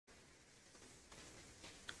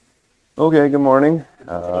Okay, good morning.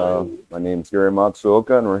 My name is Gary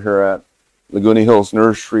Matsuoka, and we're here at Laguna Hills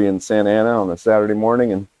Nursery in Santa Ana on a Saturday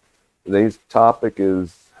morning. And today's topic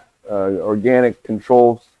is organic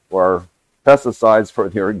controls or pesticides for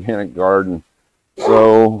the organic garden.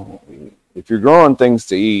 So, if you're growing things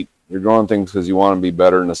to eat, you're growing things because you want to be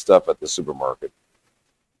better than the stuff at the supermarket.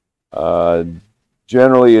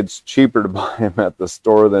 Generally, it's cheaper to buy them at the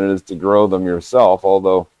store than it is to grow them yourself,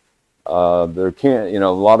 although there can't, a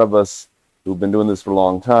lot of us who've been doing this for a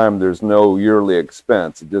long time, there's no yearly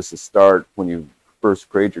expense. It's just a start when you first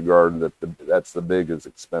create your garden, that's the biggest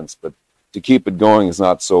expense. But to keep it going is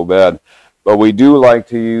not so bad. But we do like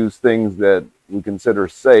to use things that we consider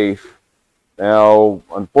safe. Now,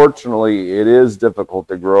 unfortunately, it is difficult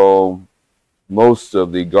to grow most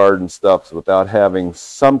of the garden stuff without having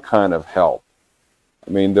some kind of help. I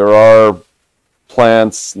mean, there are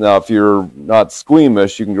plants. Now, if you're not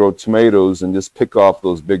squeamish, you can grow tomatoes and just pick off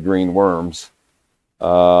those big green worms.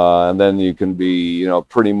 And then you can be,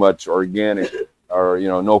 pretty much organic, or,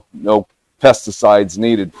 no pesticides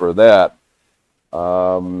needed for that.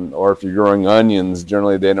 Or if you're growing onions,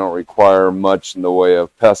 generally they don't require much in the way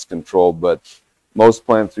of pest control, but most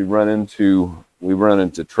plants we run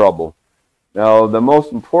into trouble. Now, the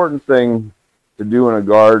most important thing to do in a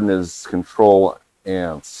garden is control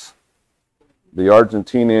ants. The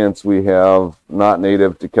Argentine ants we have, not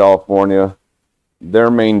native to California, their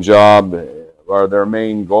main job or their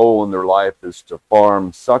main goal in their life is to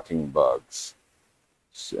farm sucking bugs.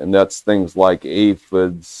 And that's things like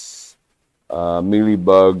aphids,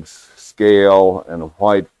 mealybugs, scale, and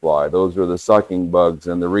whitefly. Those are the sucking bugs.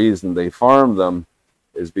 And the reason they farm them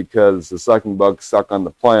is because the sucking bugs suck on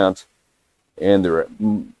the plant,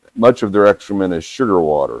 and much of their excrement is sugar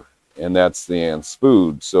water. And that's the ants'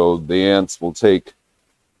 food. So the ants will take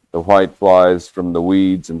the white flies from the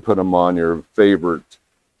weeds and put them on your favorite,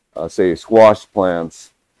 say, squash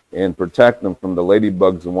plants, and protect them from the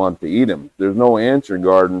ladybugs that want to eat them. There's no ant in your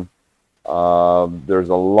garden. There's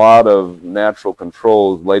a lot of natural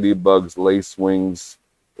controls, ladybugs, lacewings,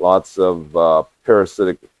 lots of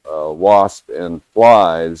parasitic wasp and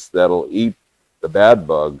flies that'll eat the bad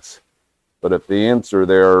bugs. But if the ants are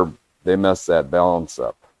there, they mess that balance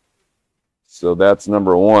up. So that's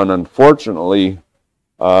number one. Unfortunately,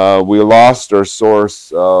 we lost our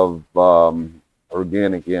source of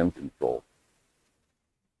organic ant control.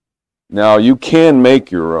 Now, you can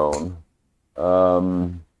make your own.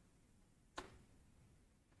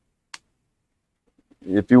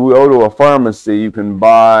 If you go to a pharmacy, you can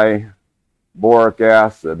buy boric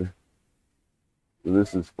acid. So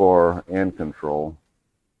this is for ant control.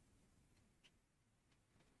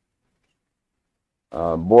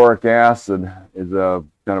 Boric acid is a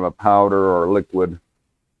kind of a powder or liquid,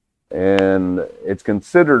 and it's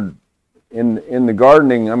considered in the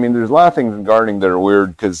gardening. I mean, there's a lot of things in gardening that are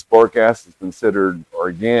weird because boric acid is considered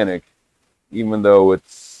organic, even though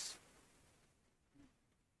it's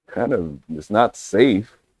not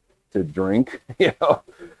safe to drink,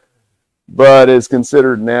 but it's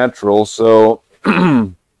considered natural. So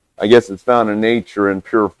I guess it's found in nature in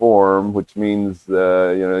pure form, which means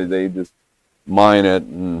they just mine it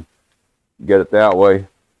and get it that way.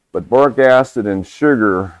 But boric acid and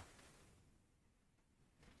sugar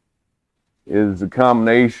is a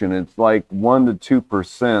combination. It's like 1 to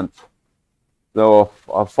 2%. So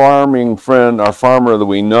a farming friend, our farmer that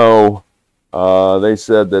we know, they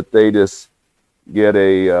said that they just get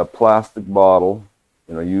a plastic bottle,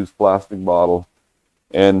 used plastic bottle,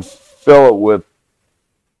 and fill it with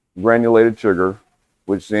granulated sugar,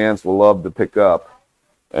 which the ants will love to pick up.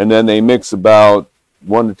 And then they mix about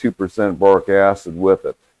 1 to 2% boric acid with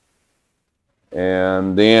it.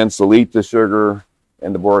 And the ants will eat the sugar,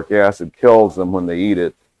 and the boric acid kills them when they eat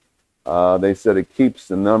it. They said it keeps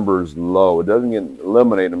the numbers low. It doesn't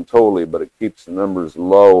eliminate them totally, but it keeps the numbers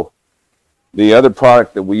low. The other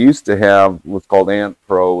product that we used to have was called Ant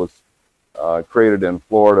Pro. It was created in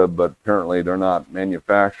Florida, but apparently they're not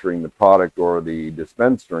manufacturing the product or the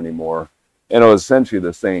dispenser anymore. And it was essentially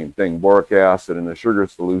the same thing, boric acid in a sugar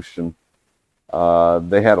solution.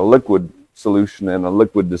 They had a liquid solution and a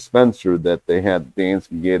liquid dispenser that the ants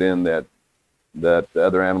can get in that the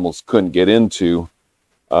other animals couldn't get into.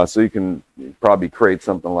 So you can probably create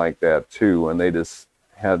something like that too. And they just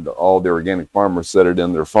had all the organic farmers set it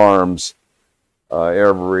in their farms.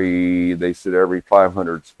 They said every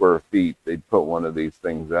 500 square feet, they'd put one of these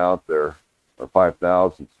things out there, or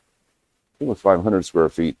 5,000. I think it was 500 square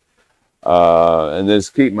feet. And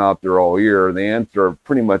just keep them out there all year. The ants are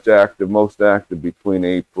pretty much active, most active between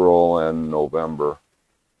April and November.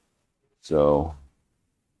 So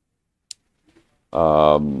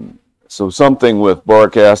So something with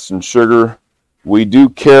boric acid and sugar. We do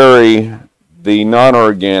carry the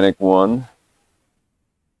non-organic one.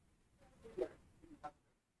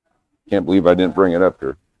 Can't believe I didn't bring it up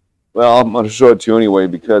here. Well, I'm going to show it to you anyway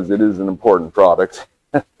because it is an important product.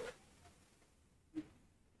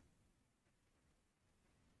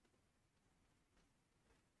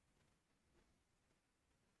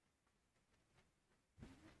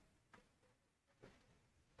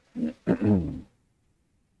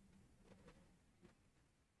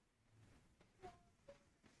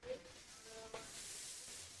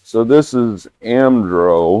 So this is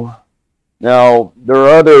Amdro. Now, there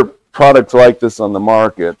are other products like this on the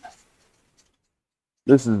market.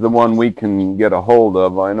 This is the one we can get a hold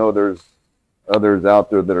of. I know there's others out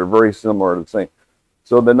there that are very similar to the same.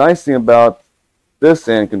 So the nice thing about this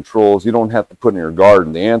ant control is you don't have to put it in your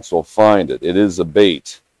garden. The ants will find it. It is a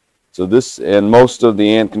bait. So this, and most of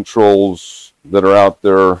the ant controls that are out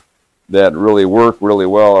there that really work really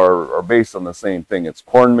well are based on the same thing. It's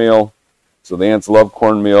cornmeal. So the ants love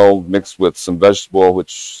cornmeal mixed with some vegetable,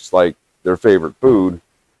 which is like their favorite food.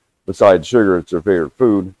 Besides sugar, it's their favorite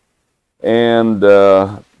food. And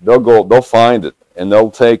they'll find it and they'll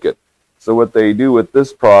take it. So what they do with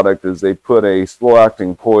this product is they put a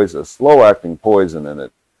slow-acting poison in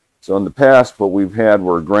it. So in the past, what we've had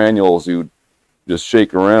were granules you'd just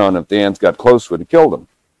shake around. If the ants got close to it, it killed them.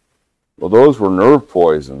 Well, those were nerve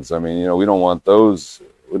poisons. I mean, you know, we don't want those.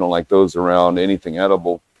 We don't like those around anything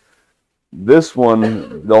edible. This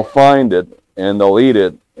one, they'll find it and they'll eat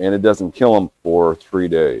it, and it doesn't kill them for 3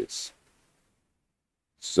 days.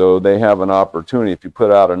 So they have an opportunity, if you put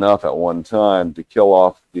out enough at one time, to kill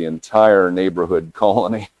off the entire neighborhood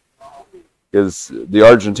colony. Because the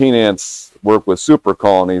Argentine ants work with super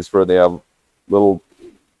colonies where they have little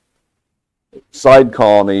side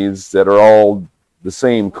colonies that are all the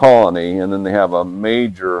same colony, and then they have a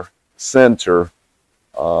major center.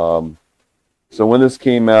 So when this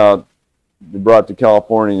came out, they brought to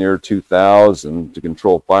California in the year 2000 to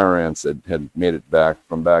control fire ants that had made it back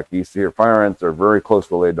from back east here. Fire ants are very close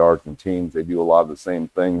related to Argentines. They do a lot of the same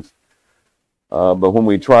things. But when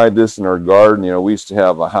we tried this in our garden, you know, we used to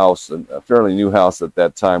have a house, a fairly new house at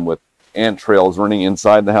that time, with ant trails running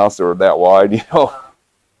inside the house that were that wide, you know,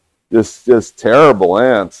 just terrible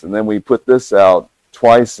ants. And then we put this out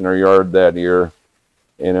twice in our yard that year.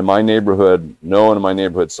 And in my neighborhood, no one in my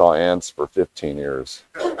neighborhood saw ants for 15 years.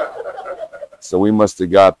 So we must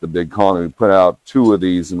have got the big colony. We put out 2 of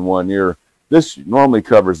these in 1 year. This normally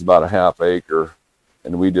covers about a ½ acre,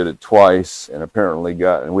 and we did it twice, and apparently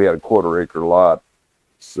and we had a 1/4 acre lot.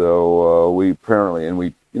 So we apparently, and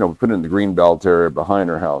we, you know, we put it in the green belt area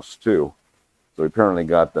behind our house too. So we apparently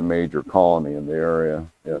got the major colony in the area.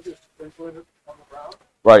 Yes.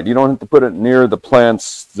 Right, you don't have to put it near the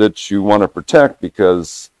plants that you want to protect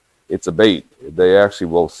because it's a bait. They actually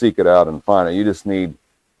will seek it out and find it. You just need,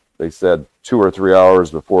 they said, 2 or 3 hours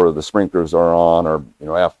before the sprinklers are on, or, you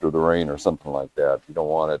know, after the rain or something like that. You don't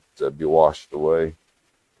want it to be washed away.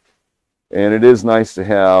 And it is nice to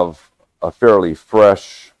have a fairly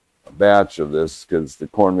fresh batch of this because the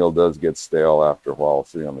cornmeal does get stale after a while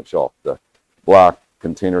sitting on the shelf. The black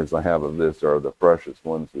containers I have of this are the freshest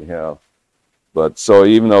ones we have. But so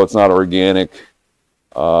even though it's not organic,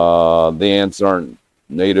 the ants aren't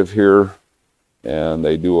native here, and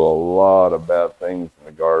they do a lot of bad things in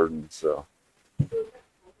the garden. So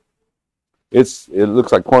it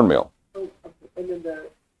looks like cornmeal. And then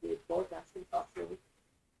the forecasting also.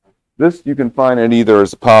 This you can find it either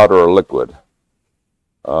as a powder or liquid.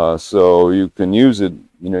 So you can use it.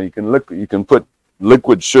 You know, you can put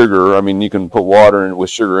liquid sugar. I mean, you can put water in with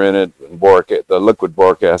sugar in it and the liquid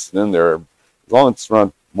boric acid in there, as long as it's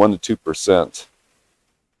around 1 to 2%.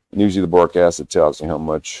 And usually the boric acid tells you how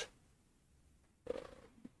much.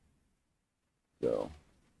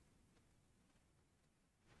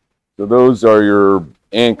 So those are your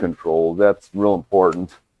ant controls. That's real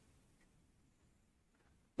important.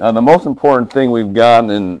 Now, the most important thing we've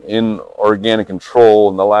gotten in organic control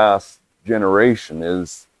in the last generation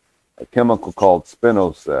is a chemical called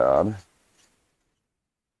spinosad.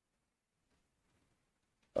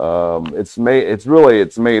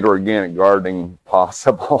 It's made organic gardening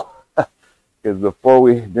possible. Because before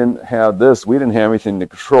we didn't have this, we didn't have anything to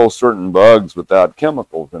control certain bugs without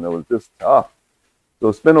chemicals, and it was just tough.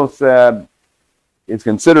 So spinosad is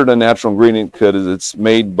considered a natural ingredient because it's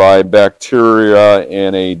made by bacteria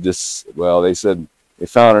in they said they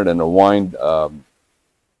found it in a wine, not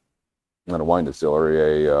a wine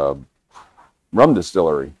distillery, a rum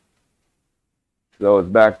distillery. So it's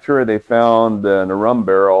bacteria they found in a rum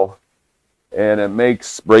barrel, and it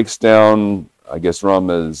breaks down, I guess rum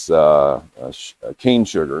is cane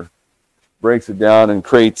sugar, breaks it down and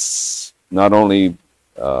creates not only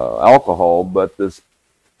alcohol, but this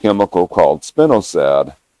chemical called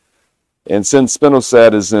spinosad. And since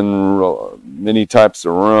spinosad is in many types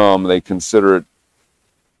of rum, they consider it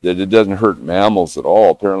that it doesn't hurt mammals at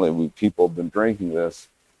all. Apparently, people have been drinking this.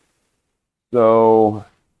 So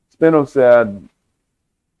spinosad,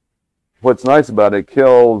 what's nice about it,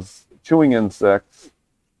 kills chewing insects.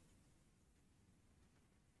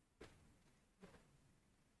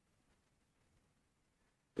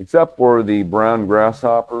 Except for the brown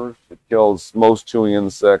grasshoppers, it kills most chewing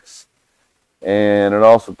insects, and it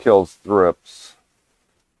also kills thrips.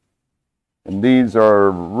 And these are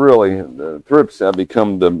really, the thrips have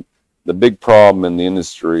become the big problem in the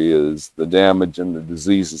industry, is the damage and the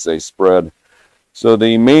diseases they spread. So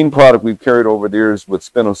the main product we've carried over the years with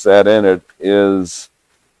spinosad in it is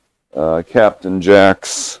Captain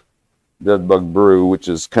Jack's Dead Bug Brew, which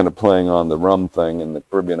is kind of playing on the rum thing in the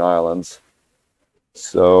Caribbean islands.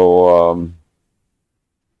 So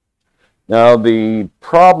now the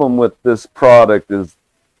problem with this product is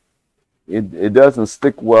it doesn't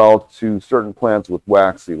stick well to certain plants with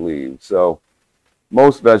waxy leaves. So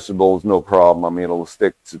most vegetables, no problem. I mean, it'll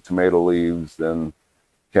stick to tomato leaves and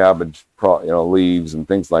cabbage, leaves and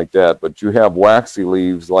things like that. But you have waxy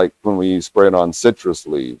leaves, like when we spray it on citrus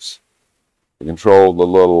leaves to control the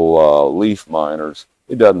little leaf miners.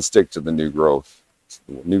 It doesn't stick to the new growth.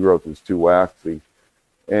 The new growth is too waxy.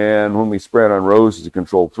 And when we spray it on roses to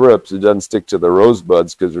control thrips, it doesn't stick to the rose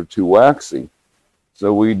buds because they're too waxy.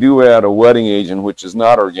 So we do add a wetting agent, which is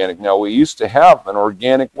not organic. Now, we used to have an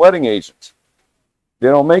organic wetting agent. They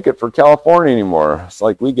don't make it for California anymore. It's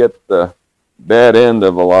like we get the bad end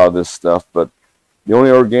of a lot of this stuff, but the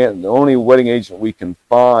only wetting agent we can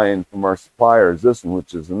find from our supplier is this one,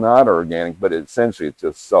 which is not organic, but essentially it's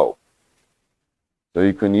just soap. So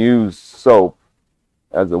you can use soap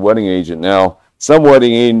as a wetting agent. Now, some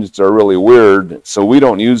wetting agents are really weird, so we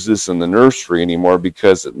don't use this in the nursery anymore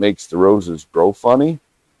because it makes the roses grow funny.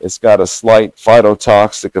 It's got a slight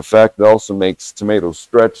phytotoxic effect. It also makes tomatoes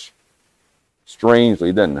stretch strangely.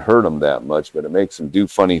 It doesn't hurt them that much, but it makes them do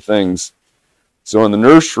funny things. So in the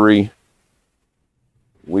nursery,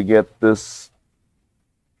 we get this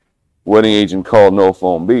wetting agent called No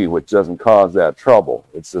Foam B, which doesn't cause that trouble.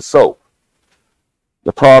 It's the soap.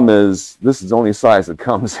 The problem is this is the only size it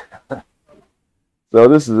comes in. So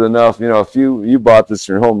this is enough. If you bought this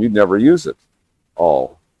in your home, you'd never use it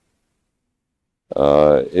all.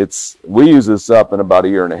 We use this up in about 1.5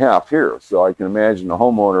 years here. So I can imagine a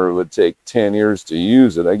homeowner would take 10 years to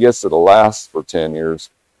use it. I guess it'll last for 10 years.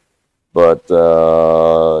 But,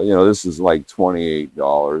 this is like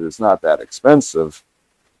 $28. It's not that expensive,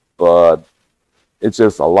 but it's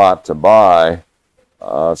just a lot to buy.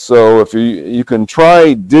 So if you can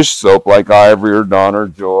try dish soap like Ivory or Dawn or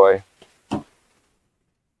Joy.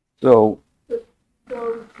 So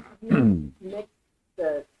you mix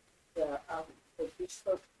the dish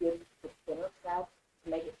soap with the spinosad to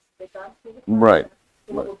make it stick onto the plant? Right.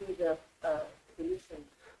 What will be the solution?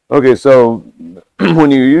 Okay, so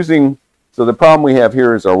when you're using, so the problem we have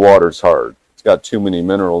here is our water's hard. It's got too many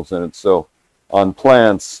minerals in it. So on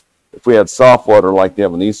plants, if we had soft water like they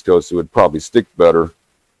have on the East Coast, it would probably stick better.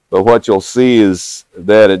 But what you'll see is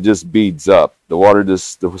that it just beads up.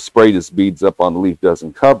 The spray just beads up on the leaf,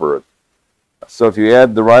 doesn't cover it. So if you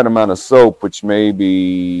add the right amount of soap, which may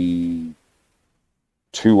be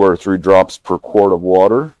 2 or 3 drops per quart of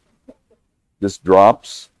water, just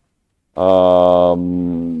drops,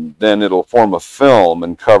 then it'll form a film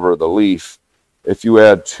and cover the leaf. If you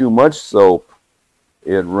add too much soap,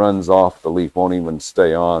 it runs off the leaf, won't even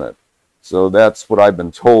stay on it. So that's what I've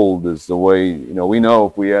been told is the way, we know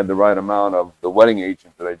if we add the right amount of the wetting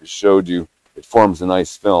agent that I just showed you, it forms a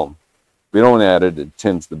nice film. If we don't add it, it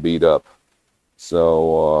tends to bead up.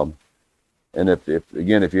 So, and if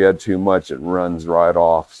you add too much, it runs right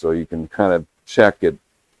off. So you can kind of check it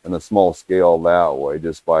on a small scale that way,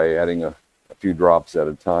 just by adding a few drops at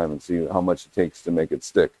a time and see how much it takes to make it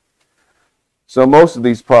stick. So most of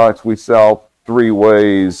these products we sell 3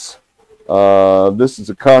 ways. This is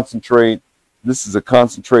a concentrate. This is a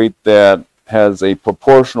concentrate that has a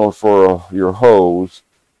proportional for your hose,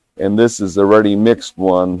 and this is a ready mixed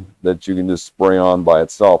one that you can just spray on by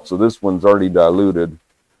itself. So this one's already diluted.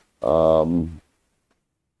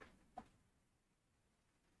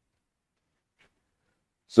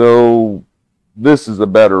 So this is a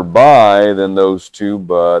better buy than those 2,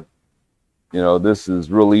 but this is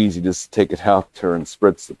real easy. Just take it out there and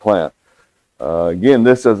spritz the plant. Again,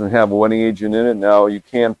 this doesn't have a wetting agent in it. Now, you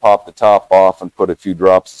can pop the top off and put a few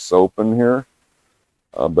drops of soap in here.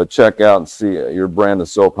 But check out and see your brand of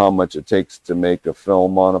soap, how much it takes to make a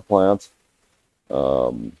film on a plant.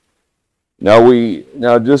 Now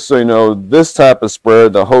just so you know, this type of sprayer,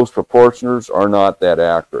 the host proportioners are not that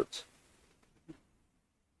accurate.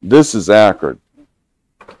 This is accurate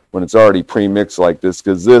when it's already pre-mixed like this,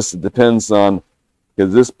 because this depends on,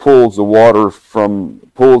 because this pulls the water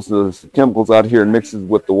pulls the chemicals out here and mixes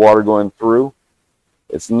with the water going through.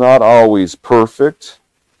 It's not always perfect,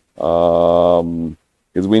 because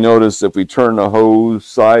we notice if we turn the hose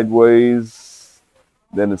sideways,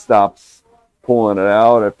 then it stops pulling it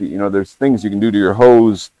out. If you know, there's things you can do to your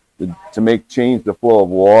hose to change the flow of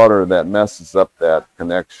water that messes up that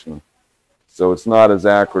connection. So it's not as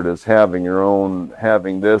accurate as having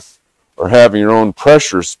this or having your own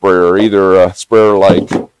pressure sprayer, either a sprayer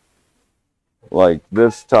like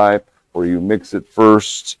this type where you mix it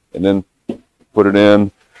first and then put it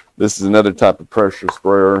in. This is another type of pressure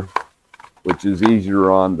sprayer, which is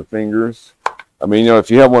easier on the fingers. I mean, you know,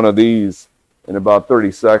 if you have one of these, in about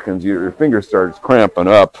 30 seconds, your finger starts cramping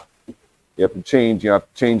up. You have to change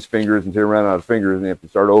fingers until you run out of fingers, and you have to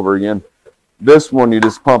start over again. This one, you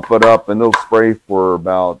just pump it up, and it'll spray for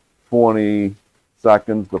about 20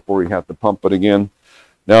 seconds before you have to pump it again.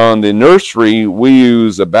 Now, in the nursery, we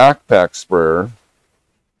use a backpack sprayer.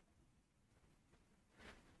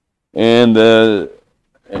 And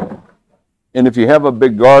if you have a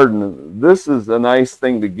big garden, this is a nice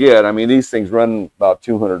thing to get. I mean, these things run about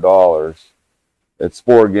 $200. It's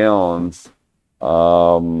 4 gallons.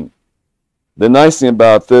 The nice thing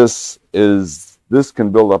about this is this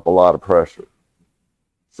can build up a lot of pressure.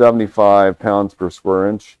 75 pounds per square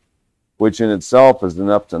inch, which in itself is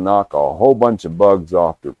enough to knock a whole bunch of bugs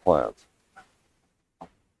off your plants.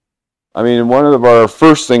 I mean, one of our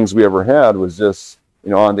first things we ever had was just,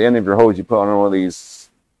 you know, on the end of your hose, you put on one of these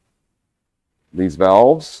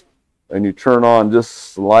valves, and you turn on just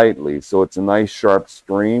slightly, so it's a nice sharp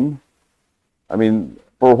stream. I mean,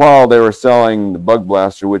 for a while they were selling the bug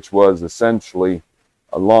blaster, which was essentially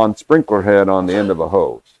a lawn sprinkler head on the end of a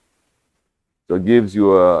hose. So it gives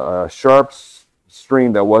you a sharp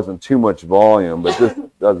stream that wasn't too much volume, but this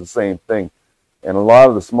does the same thing. And a lot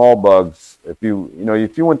of the small bugs, if you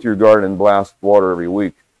went to your garden and blast water every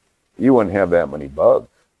week, you wouldn't have that many bugs.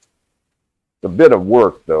 It's a bit of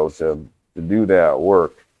work, though, to do that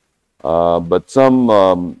work. But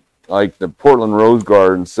some, like the Portland Rose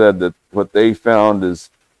Garden, said that what they found is,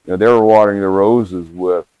 you know, they were watering their roses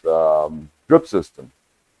with drip system.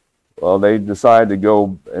 Well, they decided to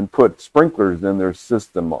go and put sprinklers in their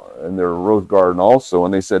system, in their rose garden also,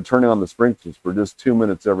 and they said turning on the sprinklers for just 2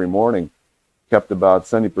 minutes every morning kept about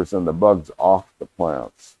 70% of the bugs off the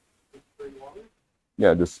plants.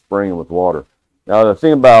 Yeah, just spraying with water. Now, the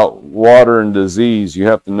thing about water and disease you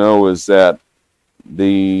have to know is that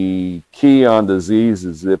the key on disease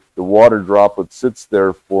is if the water droplet sits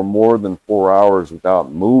there for more than 4 hours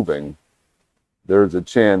without moving, there's a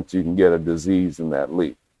chance you can get a disease in that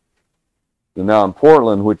leaf. So now in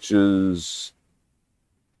Portland, which is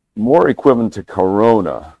more equivalent to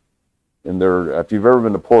Corona, and if you've ever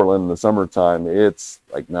been to Portland in the summertime, it's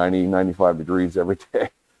like 90, 95 degrees every day.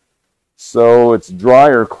 So it's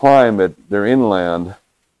drier climate. They're inland,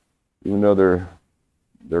 even though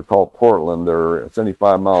they're called Portland. They're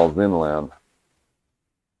 75 miles inland.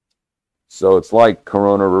 So it's like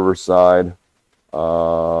Corona, Riverside.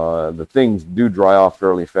 The things do dry off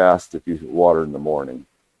fairly fast if you water in the morning.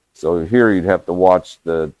 So here you'd have to watch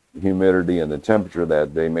the humidity and the temperature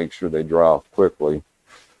that day, make sure they dry off quickly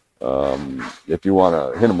if you want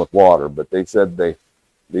to hit them with water. But they said the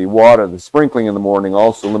sprinkling in the morning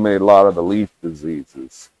also eliminated a lot of the leaf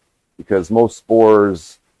diseases, because most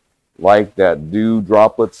spores like that dew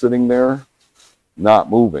droplet sitting there,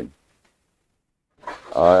 not moving.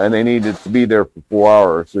 And they need it to be there for 4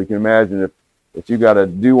 hours. So you can imagine if you got a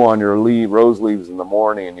dew on your rose leaves in the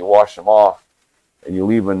morning and you wash them off, and you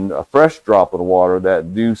leave a fresh droplet of water,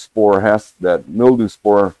 that that mildew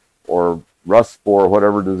spore or rust spore,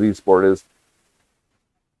 whatever disease spore it is,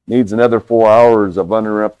 needs another 4 hours of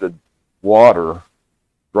uninterrupted water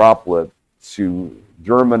droplet to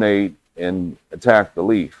germinate and attack the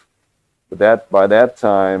leaf. But by that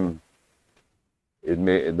time,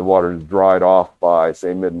 the water is dried off by,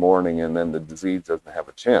 say, mid-morning, and then the disease doesn't have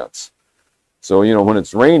a chance. So, you know, when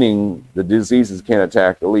it's raining, the diseases can't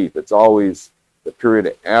attack the leaf. It's always the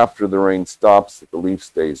period after the rain stops that the leaf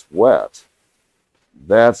stays wet.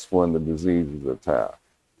 That's when the diseases attack.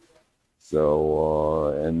 So,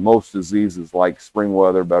 and most diseases like spring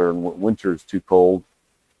weather better than winter is too cold.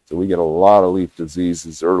 So we get a lot of leaf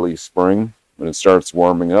diseases early spring when it starts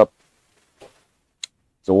warming up.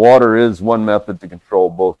 So water is one method to control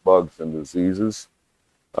both bugs and diseases.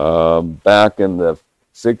 Back in the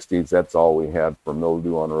 60s, that's all we had for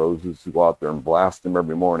mildew on roses. We go out there and blast them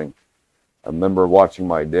every morning. I remember watching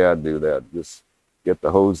my dad do that. Just get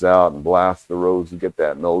the hose out and blast the roses, get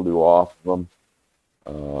that mildew off of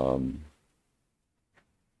them.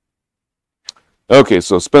 Okay,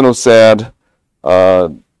 so spinosad.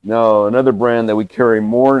 Now, another brand that we carry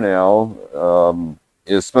more now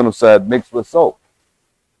is spinosad mixed with soap.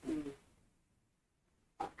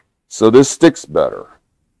 So this sticks better.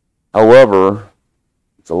 However,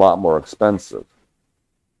 it's a lot more expensive.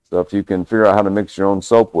 So if you can figure out how to mix your own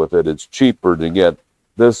soap with it, it's cheaper to get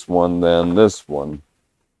this one than this one.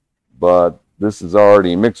 But this is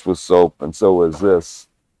already mixed with soap, and so is this.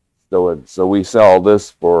 So we sell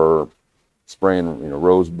this for spraying,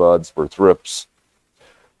 rosebuds for thrips.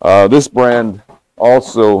 This brand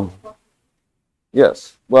also,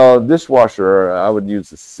 yes. Well, dishwasher, I would use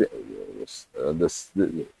this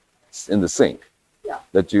in the sink. Yeah.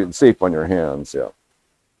 That you safe on your hands. Yeah.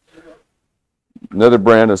 Another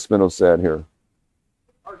brand of spinosad here.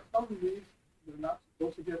 Are some of these they're not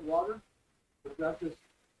supposed to get water? Or is that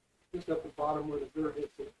just at the bottom where the dirt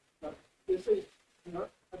hits it? They say,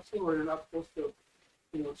 I've seen where you're not supposed to,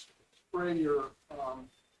 spray your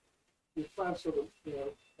plants so that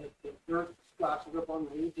like the dirt splashes up on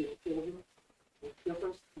the leaves and you kill them. The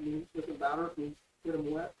difference, it doesn't matter if you get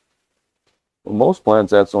them wet. Well, most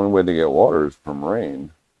plants, that's the only way they get water is from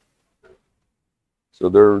rain. So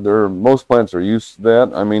most plants are used to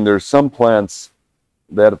that. I mean, there's some plants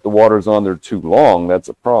that if the water's on there too long, that's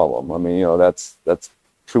a problem. I mean, that's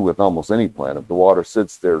true with almost any plant. If the water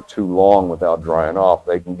sits there too long without drying off,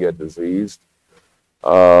 they can get diseased.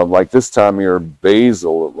 Like this time of year,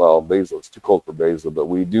 basil, it's too cold for basil, but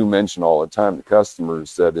we do mention all the time to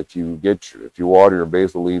customers that if you water your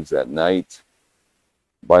basil leaves at night,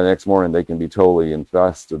 by the next morning they can be totally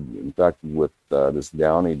infected with this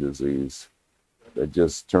downy disease that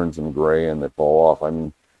just turns them gray and they fall off. I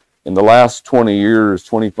mean, in the last 20 years,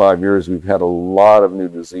 25 years, we've had a lot of new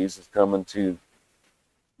diseases coming to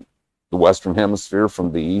the Western Hemisphere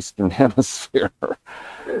from the Eastern Hemisphere.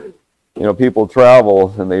 People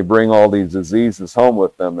travel and they bring all these diseases home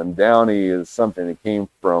with them, and downy is something that came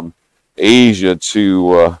from Asia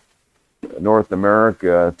to North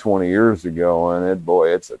America 20 years ago, and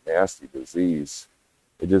it's a nasty disease.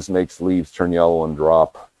 It just makes leaves turn yellow and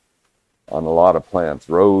drop on a lot of plants,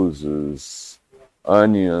 roses,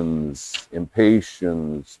 onions,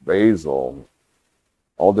 impatiens, basil,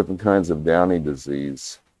 all different kinds of downy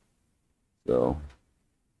disease. So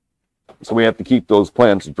we have to keep those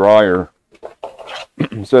plants drier,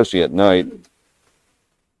 especially at night.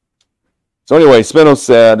 So anyway,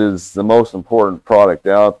 spinosad is the most important product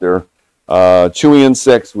out there. Chewing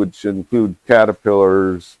insects, which include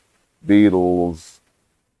caterpillars, beetles,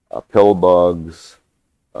 pill bugs,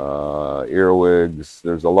 earwigs.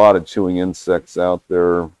 There's a lot of chewing insects out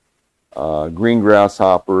there. Green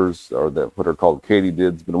grasshoppers, what are called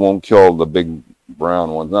katydids, but it won't kill the big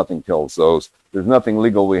brown ones. Nothing kills those. There's nothing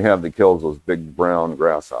legal we have that kills those big brown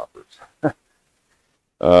grasshoppers.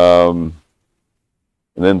 And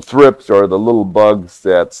then thrips are the little bugs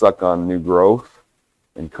that suck on new growth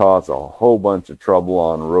and cause a whole bunch of trouble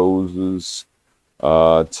on roses,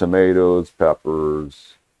 tomatoes,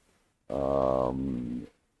 peppers.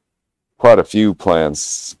 Quite a few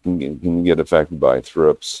plants can get affected by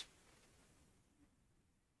thrips.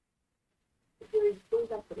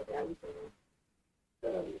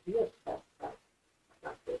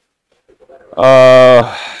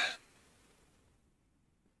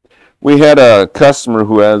 We had a customer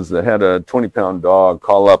who had a 20-pound dog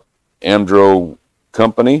call up Andro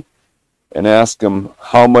Company and ask them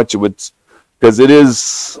how much it would, because it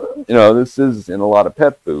is, this is in a lot of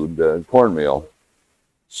pet food, cornmeal.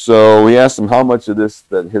 So we asked him how much of this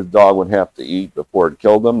that his dog would have to eat before it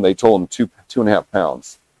killed him. They told him 2.5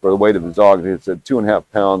 pounds for the weight of his dog. They said 2.5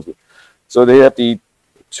 pounds. So they have to eat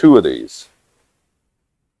 2 of these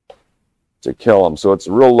to kill them. So it's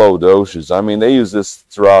real low doses. I mean, they use this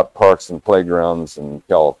throughout parks and playgrounds in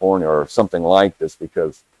California or something like this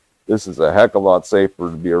because this is a heck of a lot safer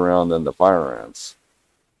to be around than the fire ants.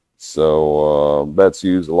 So that's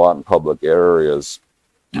used a lot in public areas.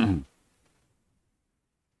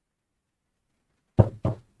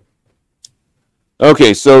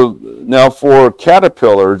 Okay, so now for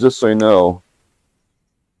caterpillar, just so you know,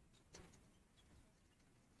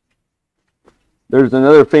 there's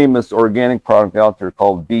another famous organic product out there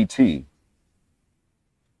called BT.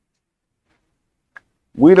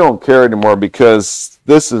 We don't care anymore because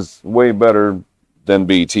this is way better than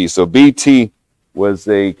BT. So BT was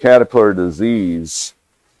a caterpillar disease,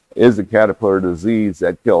 is a caterpillar disease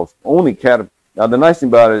that kills only Now, the nice thing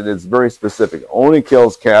about it, it's very specific. Only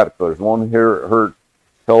kills caterpillars. Won't hurt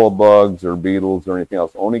pillow bugs or beetles or anything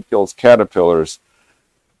else. Only kills caterpillars.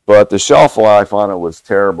 But the shelf life on it was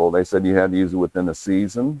terrible. They said you had to use it within a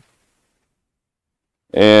season.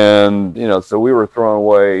 And, you know, so we were throwing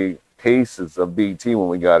away cases of BT when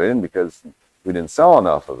we got it in because we didn't sell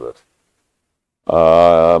enough of it.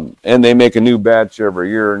 And they make a new batch every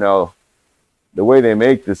year. Now, the way they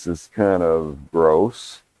make this is kind of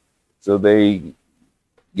gross. So they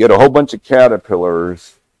get a whole bunch of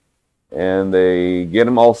caterpillars and they get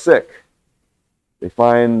them all sick. They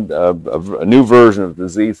find a new version of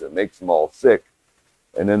disease that makes them all sick,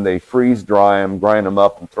 and then they freeze dry them, grind them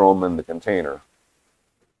up, and throw them in the container.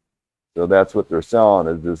 So that's what they're selling,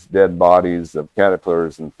 is this dead bodies of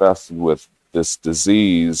caterpillars infested with this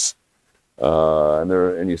disease,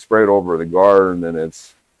 and you spray it over the garden, and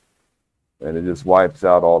it just wipes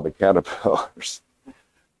out all the caterpillars.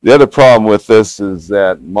 The other problem with this is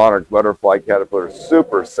that monarch butterfly caterpillar is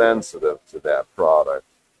super sensitive to that product.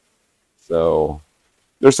 So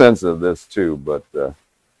they're sensitive to this too, but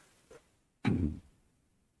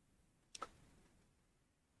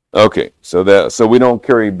okay, so we don't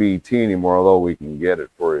carry BT anymore, although we can get it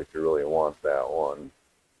for you if you really want that one.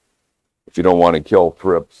 If you don't want to kill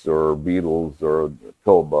thrips or beetles or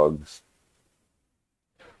pill bugs.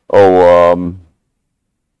 Oh,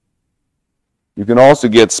 you can also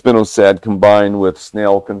get spinosad combined with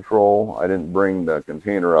snail control. I didn't bring the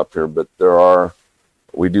container up here, but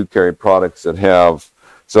we do carry products that have,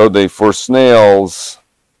 for snails,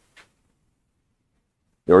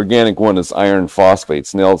 the organic one is iron phosphate,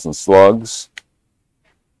 snails and slugs.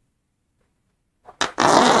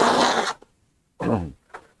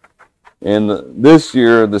 And this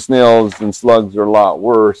year, the snails and slugs are a lot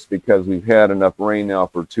worse because we've had enough rain now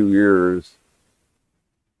for 2 years.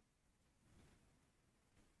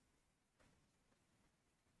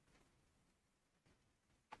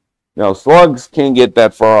 Now, slugs can't get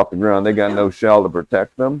that far off the ground. They got no shell to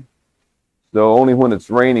protect them. So only when it's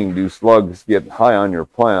raining do slugs get high on your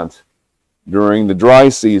plant. During the dry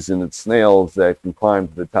season, it's snails that can climb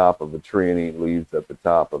to the top of a tree and eat leaves at the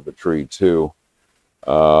top of the tree too.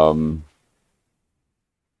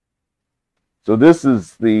 So this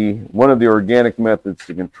is one of the organic methods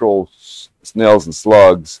to control snails and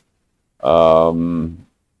slugs.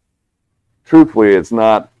 Truthfully, it's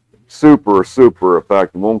not super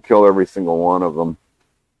effective. It won't kill every single one of them.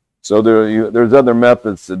 So there's other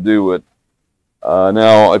methods to do it.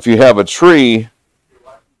 Now, if you have a tree,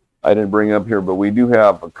 I didn't bring it up here, but we do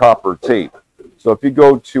have a copper tape. So if you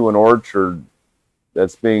go to an orchard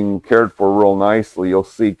that's being cared for real nicely, you'll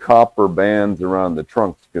see copper bands around the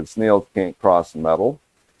trunks because snails can't cross metal.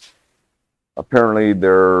 Apparently,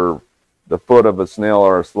 the foot of a snail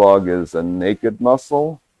or a slug is a naked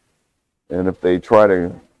muscle, and if they try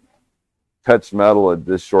to touch metal, it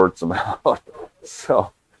just shorts them out.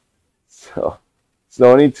 So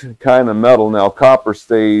any kind of metal. Now, copper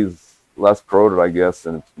stays less corroded, I guess,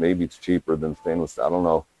 and maybe it's cheaper than stainless. I don't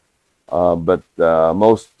know. But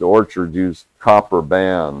most orchards use copper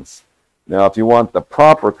bands. Now, if you want the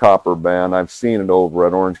proper copper band, I've seen it over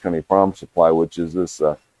at Orange County Farm Supply, which is this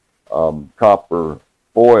copper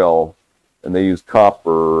foil, and they use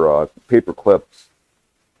copper paper clips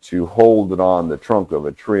to hold it on the trunk of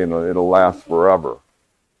a tree, and it'll last forever.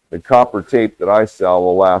 The copper tape that I sell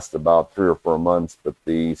will last about 3 or 4 months, but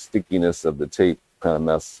the stickiness of the tape kind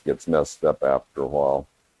of gets messed up after a while.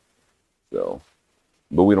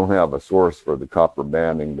 But we don't have a source for the copper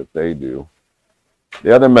banding that they do.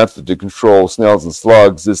 The other method to control snails and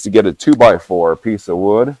slugs is to get a 2x4, a piece of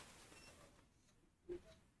wood,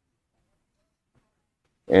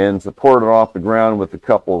 and support it off the ground with a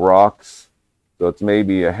couple rocks. So it's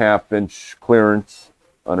maybe a 1/2-inch clearance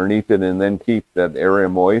underneath it, and then keep that area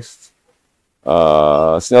moist.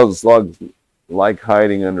 Snails and slugs like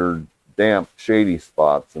hiding under damp, shady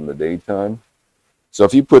spots in the daytime. So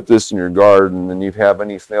if you put this in your garden and you have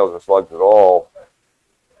any snails or slugs at all,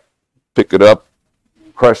 pick it up,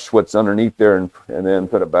 crush what's underneath there, and then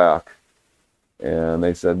put it back. And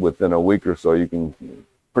they said within a week or so, you can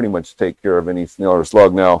pretty much take care of any snail or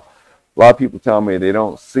slug. Now, a lot of people tell me they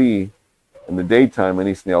don't see in the daytime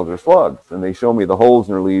any snails or slugs, and they show me the holes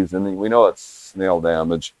in their leaves, and we know it's snail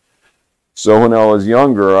damage. So when I was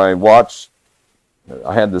younger, I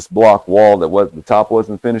had this block wall that the top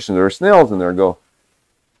wasn't finished, and there were snails in there. And go,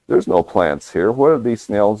 there's no plants here. What are these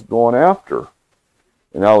snails going after?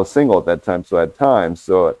 And I was single at that time, so I had time.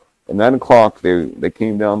 So at 9 o'clock, they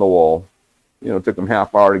came down the wall. It took them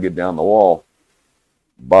half hour to get down the wall.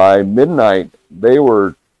 By midnight, they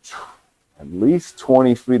were at least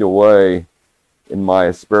 20 feet away in my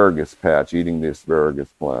asparagus patch, eating the asparagus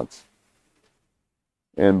plants.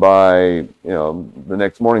 And by, the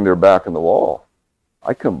next morning they're back in the wall.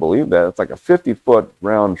 I couldn't believe that. It's like a 50-foot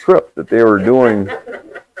round trip that they were doing,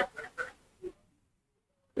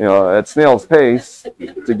 at snail's pace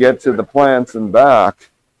to get to the plants and back.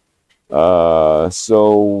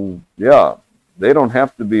 So yeah, they don't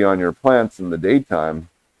have to be on your plants in the daytime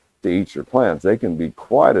to eat your plants. They can be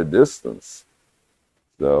quite a distance.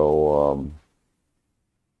 So,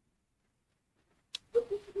 What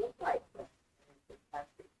does it look like?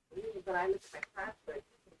 When I look at my plastic,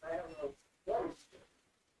 I don't know what it's doing.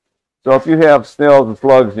 so if you have snails and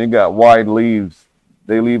slugs and you got wide leaves,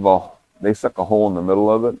 they suck a hole in the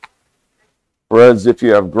middle of it. Whereas if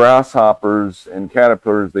you have grasshoppers and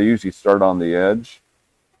caterpillars, they usually start on the edge.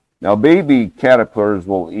 Now, baby caterpillars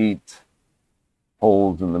will eat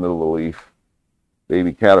holes in the middle of the leaf.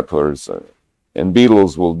 Baby caterpillars and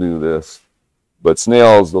beetles will do this, but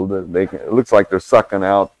snails, it looks like they're sucking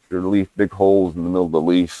out your leaf, big holes in the middle of the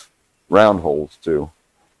leaf, round holes too.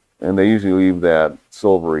 And they usually leave that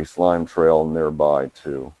silvery slime trail nearby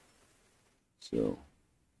too. So,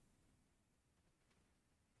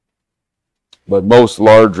 but most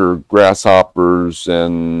larger grasshoppers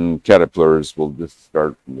and caterpillars will just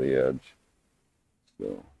start from the edge.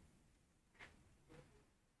 So.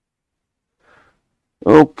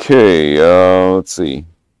 Okay, let's see.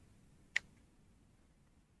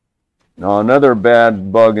 Now another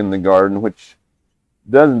bad bug in the garden, which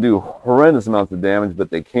doesn't do horrendous amounts of damage, but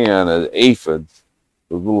they can, aphids.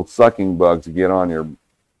 Those little sucking bugs that get on your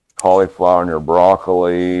cauliflower and your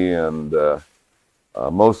broccoli and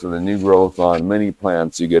most of the new growth on many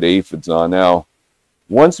plants you get aphids on. Now,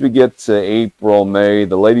 once we get to April, May,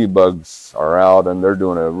 the ladybugs are out and they're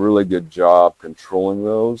doing a really good job controlling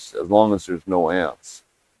those as long as there's no ants.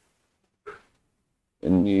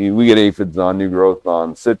 And we get aphids on new growth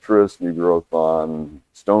on citrus, new growth on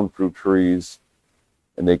stone fruit trees,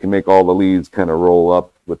 and they can make all the leaves kind of roll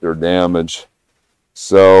up with their damage.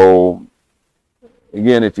 So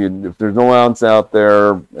again, if there's no ants out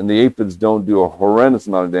there and the aphids don't do a horrendous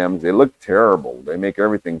amount of damage, they look terrible. They make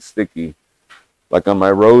everything sticky. Like on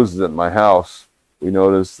my roses at my house, we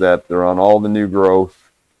noticed that they're on all the new growth,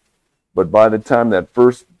 but by the time that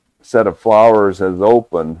first set of flowers has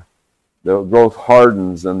opened, the growth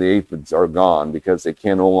hardens and the aphids are gone because they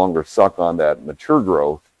can no longer suck on that mature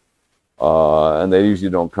growth, and they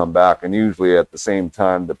usually don't come back. And usually at the same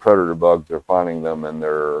time, the predator bugs are finding them and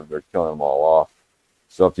they're killing them all off.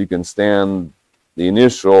 So if you can stand the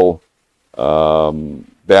initial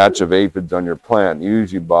batch of aphids on your plant,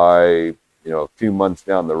 usually by a few months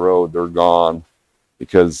down the road, they're gone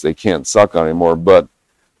because they can't suck on anymore. But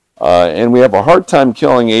and we have a hard time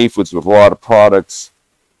killing aphids with a lot of products.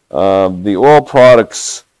 The oil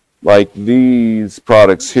products, like these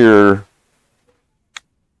products here,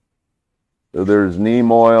 so there's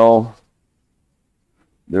neem oil,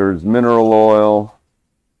 there's mineral oil.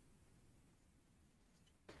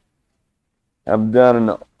 Have done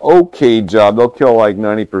an okay job. They'll kill like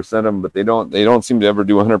 90% of them, but they don't seem to ever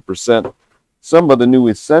do 100%. Some of the new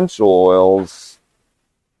essential oils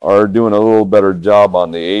are doing a little better job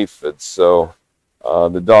on the aphids. So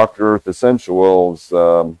the Dr. Earth essential oils.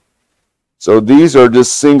 So these are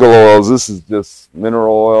just single oils. This is just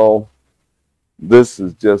mineral oil. This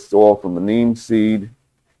is just oil from the neem seed.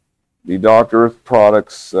 The Dr. Earth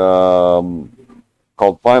products called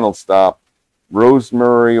Final Stop: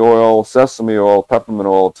 rosemary oil, sesame oil, peppermint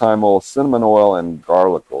oil, thyme oil, cinnamon oil, and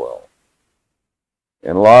garlic oil.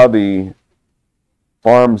 And a lot of the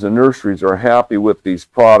farms and nurseries are happy with these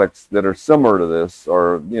products that are similar to this,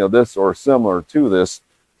 or this or similar to this,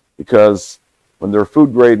 because when they're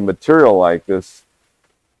food grade material like this,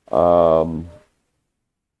 well,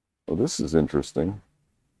 this is interesting.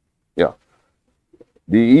 Yeah,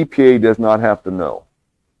 the EPA does not have to know.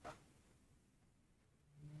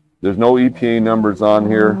 There's no EPA numbers on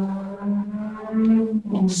here.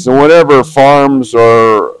 So whenever farms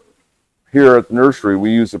are here at the nursery,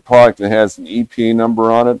 we use a product that has an EPA number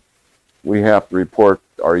on it, we have to report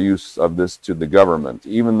our use of this to the government.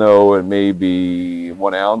 Even though it may be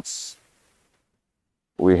 1 ounce,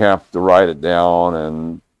 we have to write it down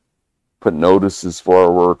and put notices for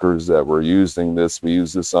our workers that we're using this. We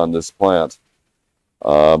use this on this plant.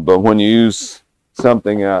 But when you use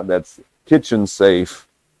something that's kitchen safe,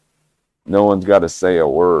 no one's got to say a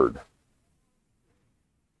word.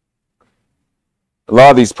 A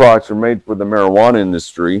lot of these products are made for the marijuana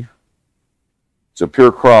industry. So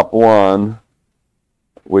Pure Crop 1,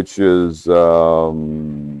 which is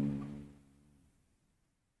soybean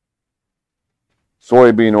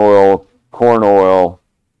oil, corn oil,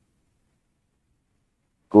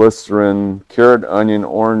 glycerin, carrot, onion,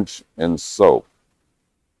 orange, and soap.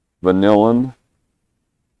 Vanillin.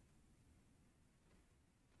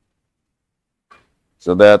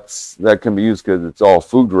 So that can be used because it's all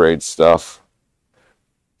food grade stuff.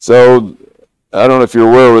 So I don't know if you're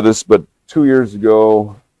aware of this, but 2 years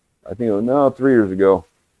ago, I think it was, no, 3 years ago,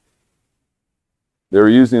 they were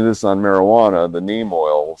using this on marijuana, the neem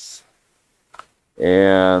oils,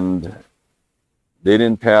 and they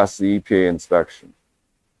didn't pass the EPA inspection.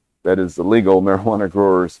 That is, the legal marijuana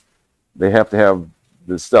growers, they have to have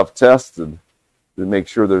this stuff tested to make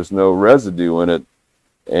sure there's no residue in it.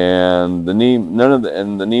 And the neem,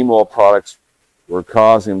 the neem oil products were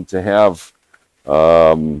causing to have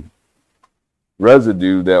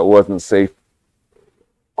residue that wasn't safe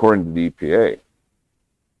according to the EPA.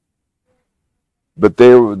 But the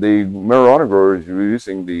marijuana growers were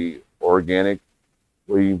using the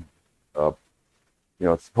organically,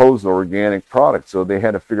 supposed organic product, so they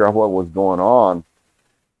had to figure out what was going on.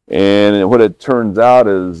 And what it turns out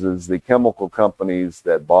is the chemical companies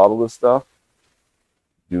that bottle this stuff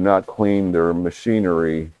do not clean their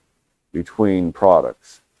machinery between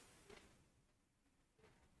products.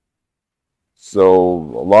 So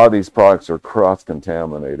a lot of these products are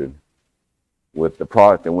cross-contaminated with the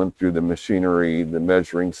product that went through the machinery, the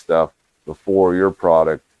measuring stuff before your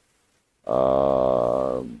product.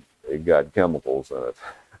 It got chemicals in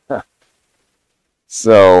it.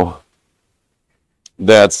 So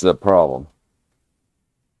that's the problem.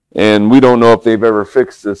 And we don't know if they've ever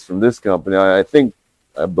fixed this from this company. I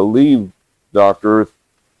believe Dr. Earth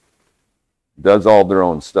does all their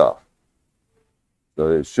own stuff. So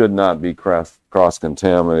it should not be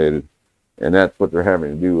cross-contaminated. And that's what they're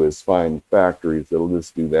having to do, is find factories that'll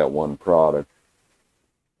just do that one product.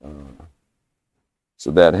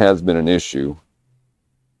 So that has been an issue.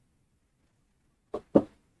 I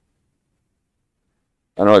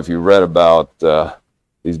don't know if you read about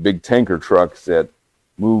these big tanker trucks that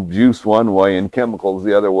move juice one way and chemicals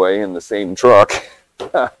the other way in the same truck.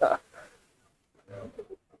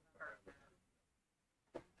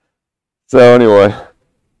 So anyway,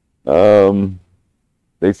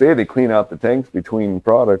 they say they clean out the tanks between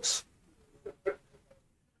products.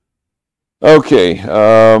 Okay,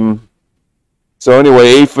 so anyway,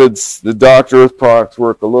 aphids, the Dr. Earth products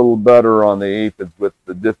work a little better on the aphids with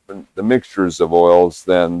the mixtures of oils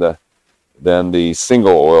than the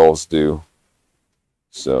single oils do.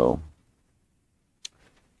 So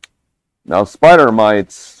now spider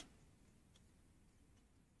mites,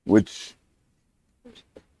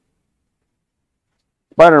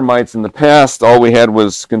 spider mites in the past, all we had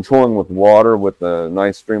was controlling with water, with a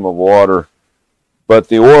nice stream of water. But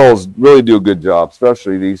the oils really do a good job,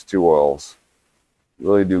 especially these two oils.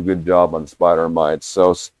 Really do a good job on spider mites.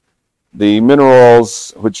 So the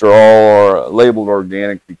minerals, which are all labeled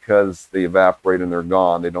organic because they evaporate and they're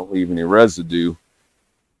gone, they don't leave any residue,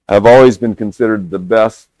 have always been considered the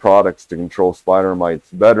best products to control spider mites,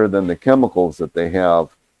 better than the chemicals that they have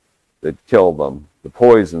that kill them. The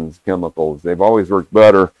poisons, chemicals, they've always worked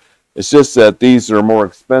better. It's just that these are more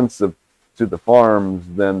expensive to the farms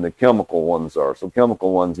than the chemical ones are. So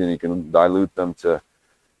chemical ones, you can dilute them to,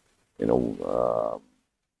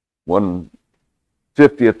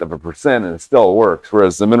 1/50th of a percent and it still works.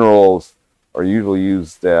 Whereas the minerals are usually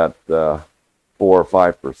used at 4 or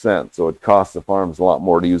 5%. So it costs the farms a lot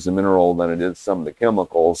more to use the mineral than it is some of the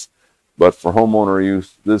chemicals. But for homeowner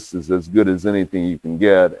use, this is as good as anything you can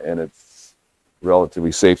get, and it's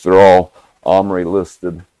relatively safe. They're all OMRI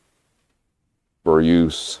listed for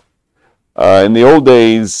use. In the old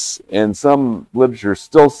days, and some literature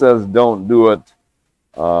still says don't do it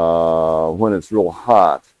when it's real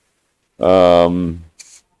hot.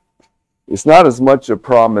 It's not as much a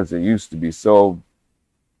problem as it used to be. So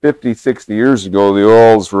 50, 60 years ago, the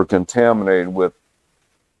oils were contaminated with,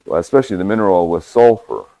 especially the mineral oil, with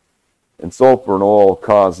sulfur. And sulfur in oil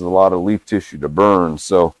causes a lot of leaf tissue to burn.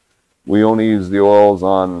 So we only use the oils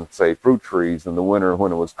on, say, fruit trees in the winter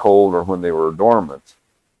when it was cold or when they were dormant.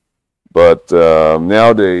 But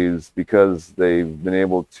nowadays, because they've been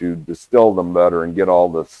able to distill them better and get all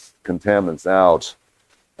the contaminants out,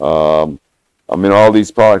 all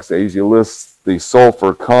these products, they usually list the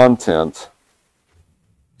sulfur content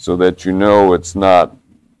so that you know it's not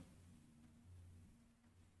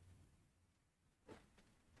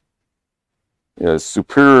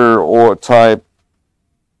superior oil type,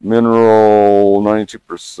 mineral,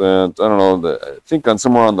 92%. I don't know. I think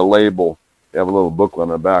somewhere on the label, they have a little booklet on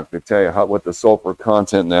the back. They tell you what the sulfur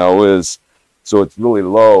content now is. So it's really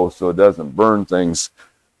low, so it doesn't burn things.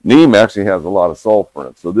 Neem actually has a lot of sulfur in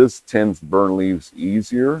it, so this tends to burn leaves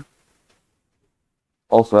easier.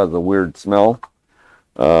 Also has a weird smell.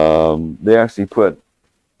 They actually put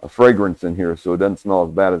a fragrance in here so it doesn't smell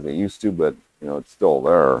as bad as it used to, but you know, it's still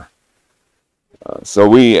there. So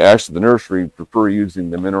we actually, the nursery, prefer using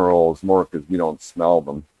the mineral oils more because we don't smell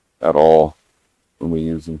them at all when we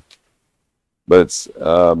use them. But it's,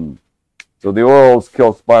 so the oils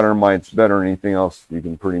kill spider mites better than anything else you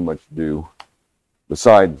can pretty much do.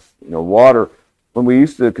 Besides, you know, water. When we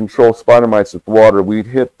used to control spider mites with water, we'd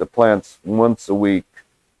hit the plants once a week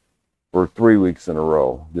for 3 weeks in a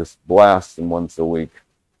row. Just blast them once a week.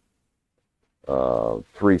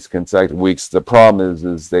 3 consecutive weeks. The problem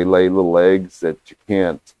is they lay little eggs that you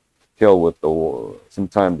can't kill with the.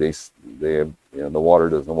 Sometimes they you know, the water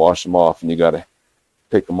doesn't wash them off, and you got to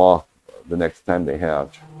pick them off the next time they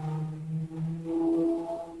hatch.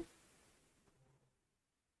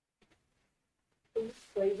 These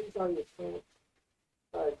flavors on the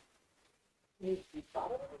plant need to be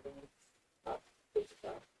thought of.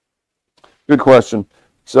 Good question.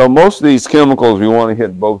 So most of these chemicals, we want to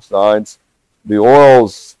hit both sides. The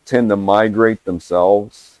oils tend to migrate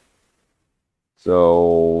themselves.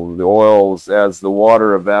 So the oils, as the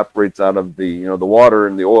water evaporates out of the, you know, the water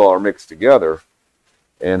and the oil are mixed together.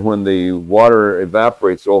 And when the water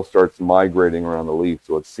evaporates, the oil starts migrating around the leaf.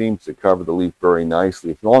 So it seems to cover the leaf very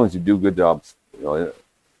nicely. As long as you do a good job, you know,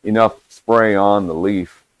 enough spray on the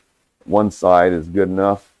leaf, one side is good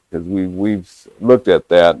enough. Because we've looked at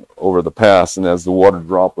that over the past, and as the water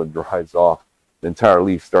droplet dries off, the entire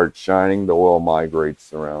leaf starts shining, the oil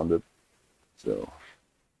migrates around it. So,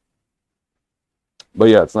 but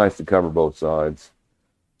yeah, it's nice to cover both sides.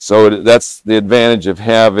 So that's the advantage of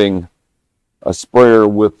having a sprayer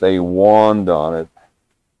with a wand on it,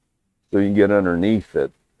 so you can get underneath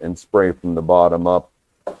it and spray from the bottom up.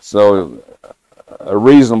 So a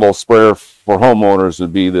reasonable sprayer for homeowners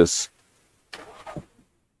would be this.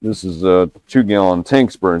 This is a 2-gallon tank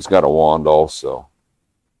sprayer, and it's got a wand also.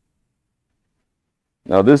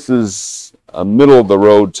 Now this is a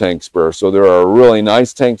middle-of-the-road tank sprayer. So there are really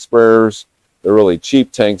nice tank sprayers. They're really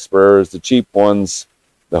cheap tank sprayers. The cheap ones,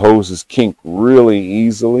 the hoses kink really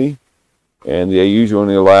easily, and they usually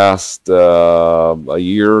only last a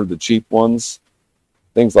year, the cheap ones.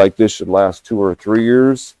 Things like this should last 2 or 3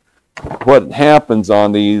 years. What happens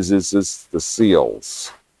on these is the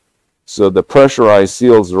seals. So the pressurized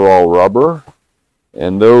seals are all rubber,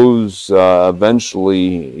 and those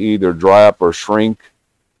eventually either dry up or shrink.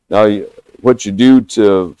 Now, what you do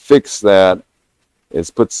to fix that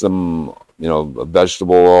is put some, you know,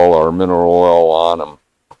 vegetable oil or mineral oil on them,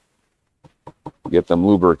 get them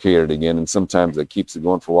lubricated again, and sometimes it keeps it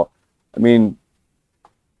going for a while. I mean,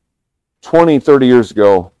 20, 30 years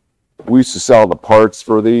ago, we used to sell the parts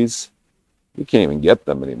for these. You can't even get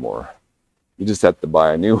them anymore. You just have to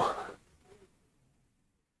buy a new.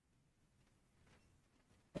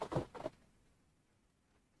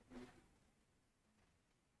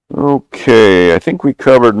 Okay, I think we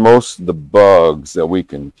covered most of the bugs that we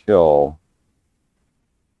can kill,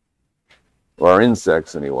 or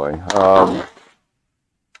insects anyway.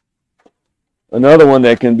 Another one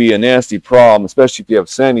that can be a nasty problem, especially if you have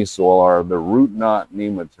sandy soil, are the root knot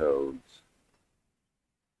nematodes.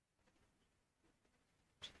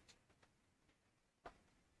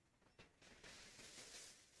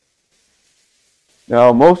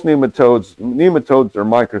 Now, most nematodes are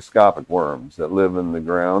microscopic worms that live in the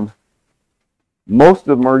ground. Most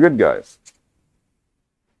of them are good guys.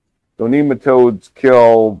 So nematodes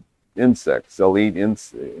kill insects. They'll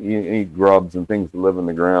eat grubs and things that live in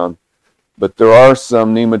the ground. But there are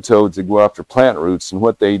some nematodes that go after plant roots, and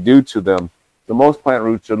what they do to them, so most plant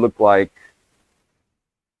roots should look like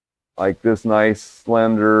this nice,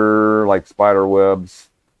 slender, like spider webs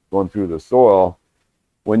going through the soil.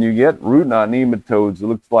 When you get root knot nematodes, it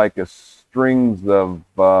looks like a strings of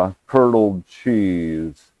curdled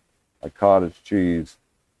cheese, like cottage cheese.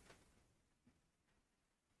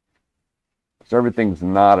 So everything's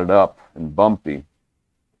knotted up and bumpy.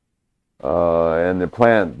 And the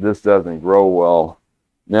plant, this doesn't grow well.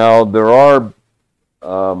 Now, there are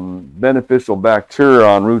beneficial bacteria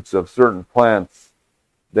on roots of certain plants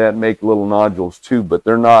that make little nodules too, but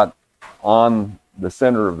they're not on the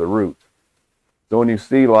center of the root. So when you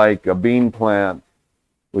see like a bean plant,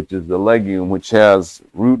 which is the legume, which has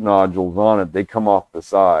root nodules on it, they come off the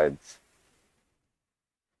sides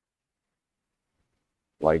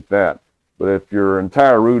like that. But if your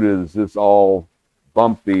entire root is just all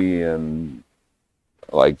bumpy and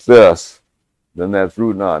like this, then that's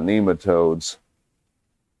root knot nematodes.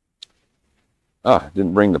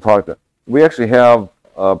 Didn't bring the product up. We actually have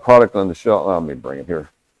a product on the shelf. Let me bring it here.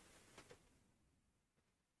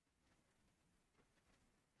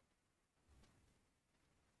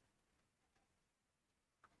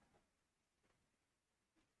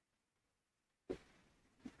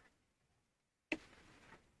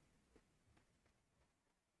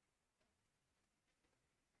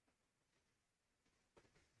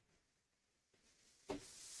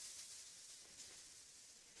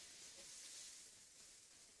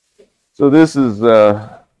 So this is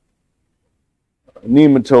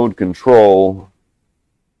nematode control.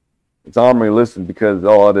 It's OMRI listed because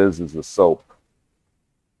all it is a soap.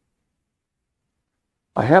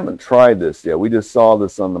 I haven't tried this yet. We just saw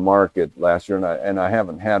this on the market last year, and I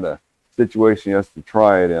haven't had a situation yet to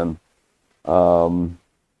try it in. So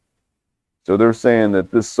they're saying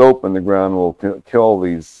that this soap in the ground will kill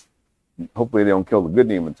these. Hopefully, they don't kill the good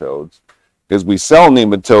nematodes, because we sell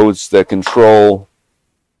nematodes that control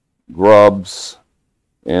grubs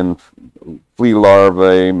and flea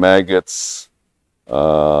larvae, maggots,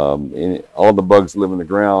 all the bugs that live in the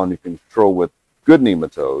ground. You can control with good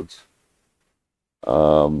nematodes.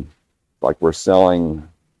 Like we're selling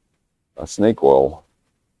a snake oil.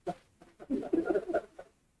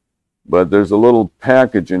 But there's a little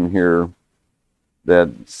package in here that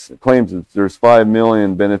claims that there's 5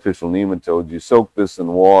 million beneficial nematodes. You soak this in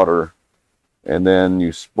water, and then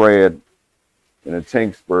you spray it in a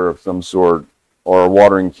tank sprayer of some sort or a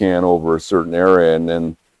watering can over a certain area, and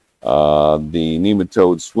then the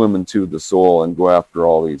nematodes swim into the soil and go after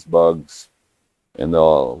all these bugs, and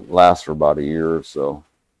they'll last for about a year or so.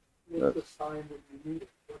 What's the sign that you need it?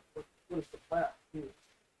 What is the plant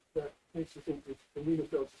that makes you think that the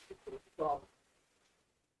nematodes is the problem?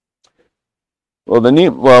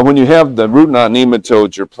 Well, when you have the root knot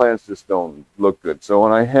nematodes, your plants just don't look good. So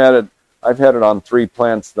when I've had it on 3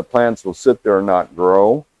 plants. The plants will sit there and not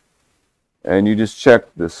grow. And you just check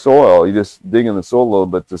the soil. You just dig in the soil a little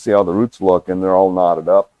bit to see how the roots look, and they're all knotted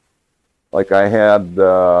up. Like I had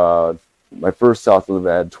my first house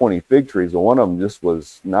I had 20 fig trees, and one of them just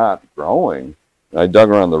was not growing. And I dug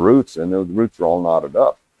around the roots, and the roots were all knotted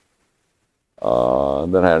up.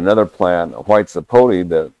 Then I had another plant, a white sapote,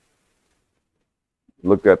 that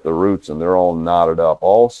looked at the roots, and they're all knotted up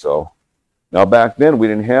also. Now, back then, we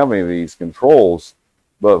didn't have any of these controls,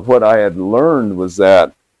 but what I had learned was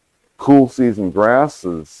that cool season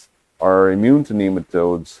grasses are immune to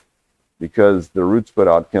nematodes because the roots put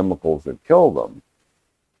out chemicals that kill them.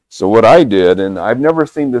 So what I did, and I've never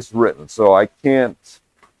seen this written, so I can't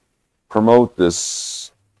promote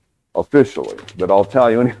this officially, but I'll tell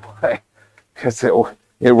you anyway, because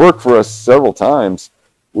it worked for us several times.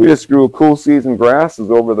 We just grew cool season grasses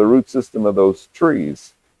over the root system of those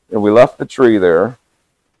trees. And we left the tree there.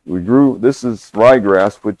 We grew, this is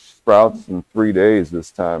ryegrass, which sprouts in 3 days this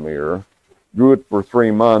time of year. Grew it for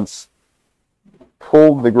 3 months,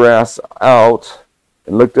 pulled the grass out,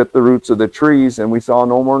 and looked at the roots of the trees, and we saw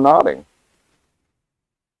no more knotting.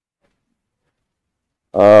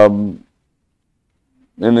 And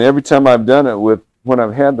every time I've done it when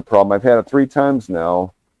I've had the problem, I've had it 3 times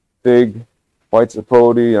now. Fig, white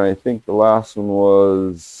sapote, and I think the last one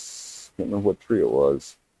was, I can't remember what tree it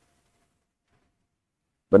was.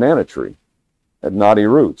 Banana tree. Had knotty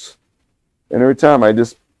roots. And every time I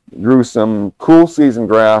just grew some cool season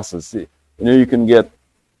grasses. You can get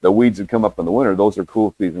the weeds that come up in the winter. Those are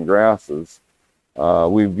cool season grasses.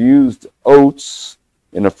 We've used oats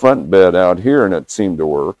in a front bed out here, and it seemed to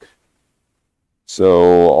work.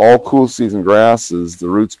 So all cool season grasses, the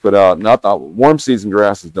roots put out, not the warm season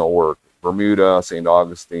grasses don't work. Bermuda, St.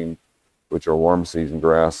 Augustine, which are warm season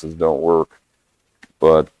grasses, don't work.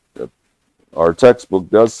 But our textbook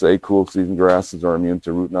does say cool season grasses are immune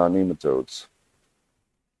to root knot nematodes.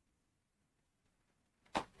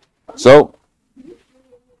 So,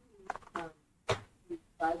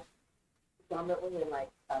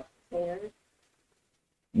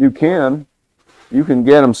 you can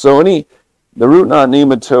get them. So the root knot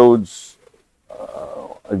nematodes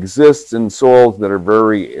exist in soils that are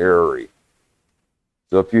very airy.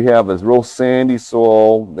 So if you have this real sandy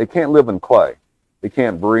soil, they can't live in clay. They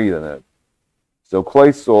can't breathe in it. So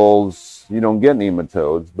clay soils, you don't get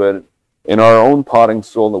nematodes, but in our own potting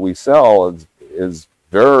soil that we sell is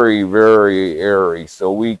very, very airy,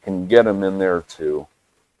 so we can get them in there too.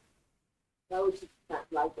 That was just not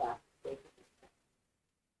like that.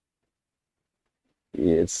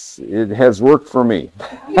 It has worked for me.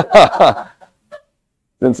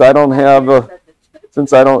 Since I don't,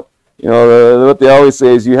 what they always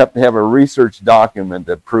say is you have to have a research document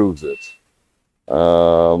that proves it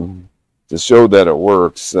to show that it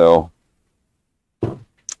works. So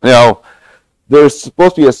now there's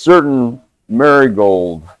supposed to be a certain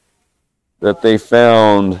marigold that they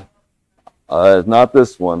found, not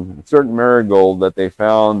this one, a certain marigold that they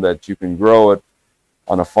found that you can grow it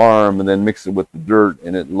on a farm and then mix it with the dirt,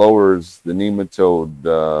 and it lowers the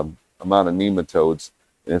nematode amount of nematodes.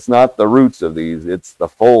 And it's not the roots of these, it's the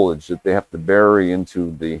foliage that they have to bury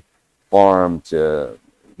into the farm to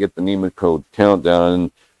get the nematode count down.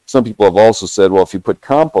 And some people have also said, well, if you put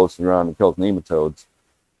compost around, it kills nematodes.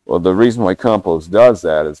 Well, the reason why compost does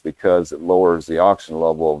that is because it lowers the oxygen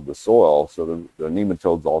level of the soil, so the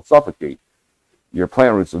nematodes all suffocate. Your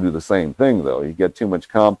plant roots will do the same thing, though. You get too much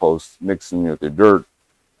compost mixing with your dirt,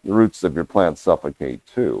 the roots of your plant suffocate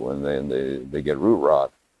too, and then they get root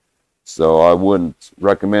rot. So I wouldn't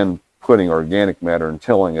recommend putting organic matter and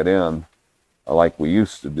tilling it in like we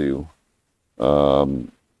used to do. But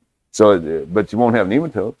you won't have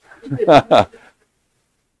nematodes.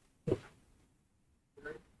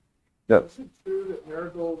 Yep. Is it true that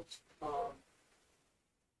marigolds,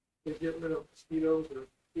 they get rid of mosquitoes or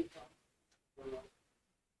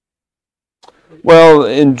Well,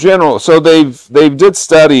 in general, so they've did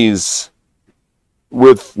studies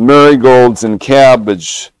with marigolds and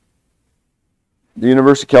cabbage. The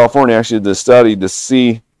University of California actually did a study to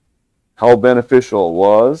see how beneficial it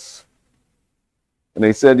was. And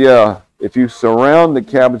they said, yeah, if you surround the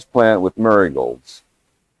cabbage plant with marigolds,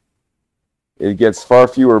 it gets far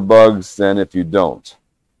fewer bugs than if you don't.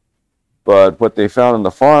 But what they found on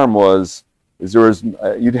the farm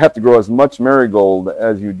you'd have to grow as much marigold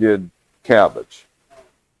as you did cabbage.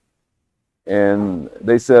 And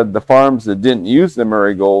they said the farms that didn't use the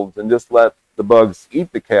marigolds and just let the bugs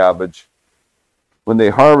eat the cabbage, when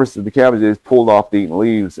they harvested the cabbage, they just pulled off the eaten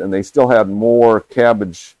leaves, and they still had more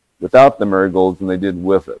cabbage without the marigolds than they did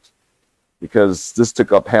with it, because this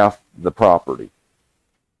took up half the property.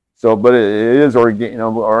 So, but it is an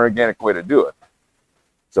organic way to do it.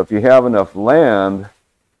 So if you have enough land,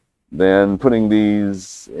 then putting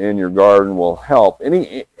these in your garden will help.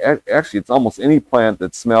 Actually, it's almost any plant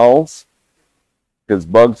that smells, because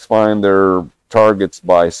bugs find their targets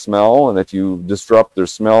by smell, and if you disrupt their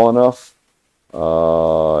smell enough,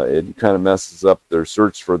 it kind of messes up their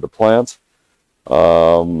search for the plant.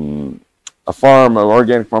 An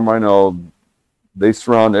organic farm I know, they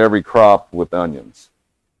surround every crop with onions,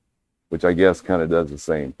 which I guess kind of does the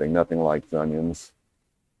same thing. Nothing like onions.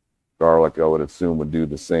 Garlic, I would assume, would do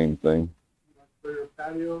the same thing. for your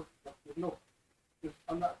patio? No,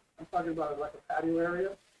 I'm talking about like a patio area.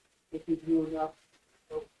 If you do enough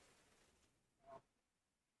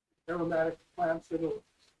aromatic plants, it'll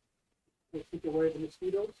keep away the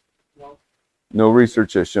mosquitoes. No. No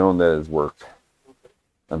research has shown that has worked,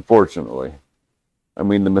 unfortunately. I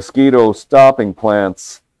mean, the mosquito stopping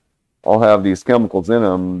plants all have these chemicals in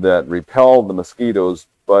them that repel the mosquitoes,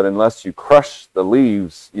 but unless you crush the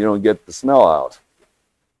leaves, you don't get the smell out.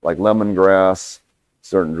 Like lemongrass,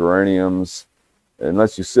 certain geraniums,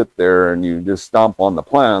 unless you sit there and you just stomp on the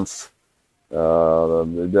plants,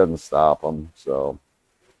 it doesn't stop them. So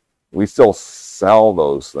we still sell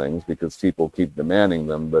those things because people keep demanding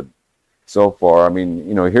them, but so far, I mean,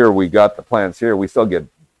 here we got the plants here, we still get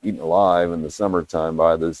eaten alive in the summertime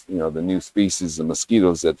by this, the new species of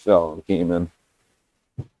mosquitoes that came in.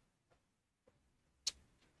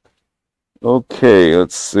 Okay,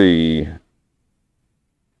 let's see.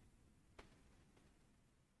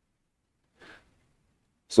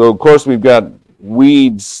 So, of course, we've got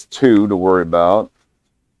weeds, too, to worry about.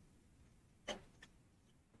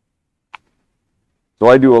 So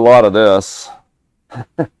I do a lot of this.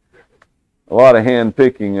 A lot of hand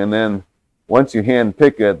picking, and then once you hand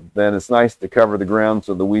pick it, then it's nice to cover the ground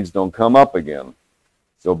so the weeds don't come up again.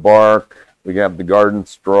 So bark, we have the garden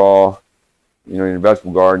straw. In your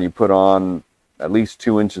vegetable garden, you put on at least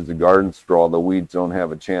 2 inches of garden straw. The weeds don't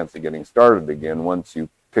have a chance of getting started again once you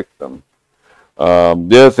pick them. The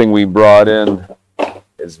other thing we brought in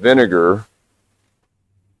is vinegar.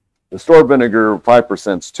 The store vinegar,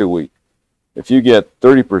 5% is too weak. If you get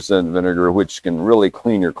 30% vinegar, which can really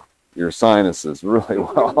clean your sinuses really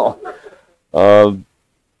well,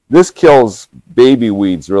 this kills baby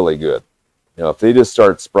weeds really good. If they just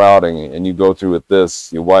start sprouting and you go through with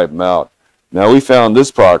this, you wipe them out. Now, we found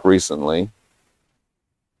this product recently,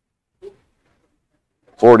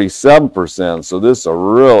 47%. So this is a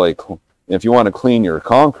really, if you want to clean your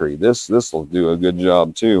concrete, this will do a good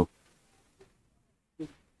job too.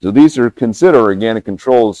 So these are considered organic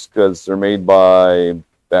controls because they're made by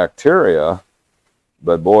bacteria,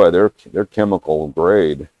 but boy, they're chemical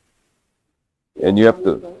grade. And you have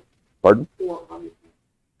to, pardon?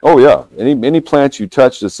 Oh yeah, any plant you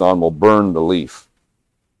touch this on will burn the leaf.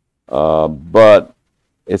 But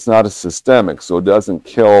it's not a systemic, so it doesn't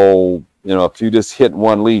kill, if you just hit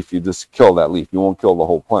one leaf, you just kill that leaf. You won't kill the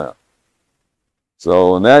whole plant.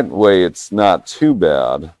 So in that way, it's not too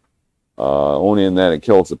bad. Only in that it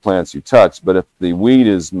kills the plants you touch. But if the weed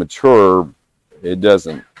is mature, it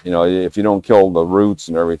doesn't. If you don't kill the roots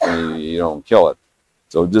and everything, you don't kill it.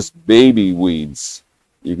 So just baby weeds,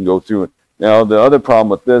 you can go through it. Now, the other problem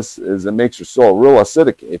with this is it makes your soil real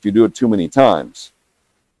acidic if you do it too many times.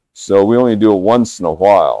 So we only do it once in a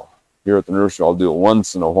while. Here at the nursery, I'll do it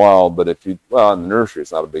once in a while, but if you, well, in the nursery,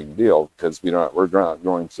 it's not a big deal because we're not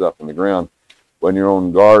growing stuff in the ground. But in your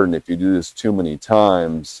own garden, if you do this too many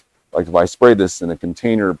times, like if I spray this in a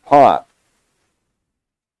container pot,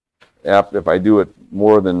 if I do it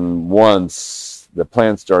more than once, the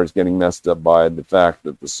plant starts getting messed up by the fact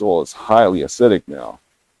that the soil is highly acidic now.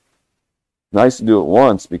 Nice to do it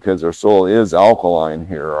once because our soil is alkaline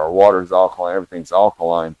here. Our water is alkaline, everything's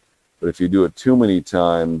alkaline. But if you do it too many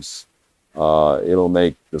times, it'll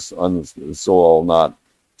make the soil not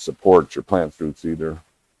support your plant roots either.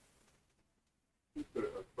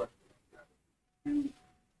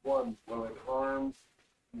 One, will it harm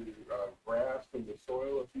the grass and the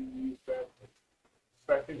soil if you use that?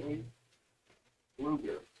 Secondly,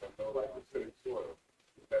 blueberries. I know, like acidic soil.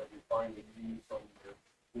 Would that be fine to use on your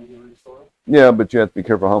blueberry soil? Yeah, but you have to be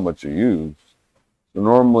careful how much you use. So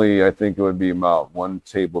normally, I think it would be about 1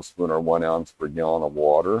 tablespoon or 1 ounce per gallon of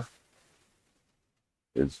water.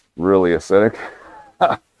 It's really acidic.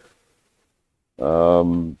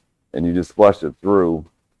 And you just flush it through.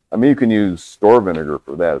 I mean, you can use store vinegar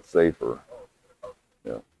for that. It's safer.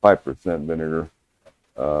 Yeah, 5% vinegar.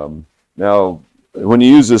 Now, when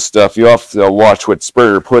you use this stuff, you have to watch what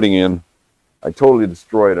sprayer you're putting in. I totally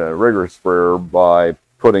destroyed a regular sprayer by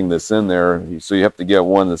putting this in there. So you have to get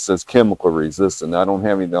one that says chemical resistant. I don't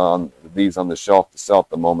have any on these on the shelf to sell at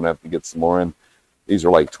the moment. I have to get some more in. These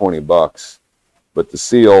are like 20 bucks. But the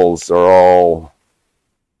seals are all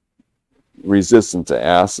resistant to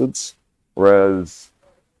acids, whereas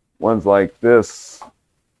ones like this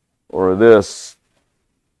or this,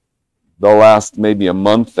 they'll last maybe a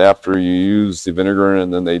month after you use the vinegar,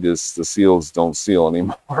 and then the seals don't seal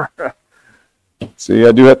anymore. So yeah,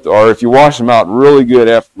 I do have to, or if you wash them out really good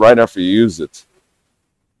right after you use it.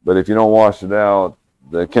 But if you don't wash it out,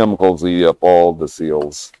 the chemicals eat up all the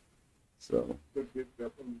seals. So.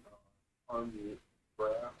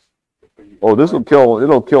 Oh, this will kill.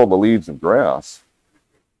 It'll kill the leaves and grass,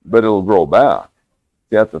 but it'll grow back.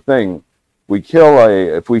 That's the thing.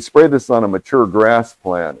 If we spray this on a mature grass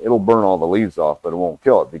plant, it'll burn all the leaves off, but it won't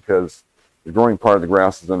kill it because the growing part of the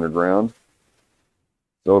grass is underground,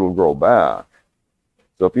 so it'll grow back.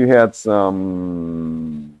 So if you had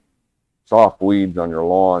some soft weeds on your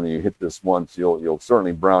lawn and you hit this once, you'll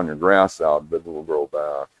certainly brown your grass out, but it will grow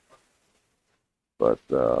back. But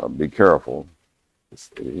be careful.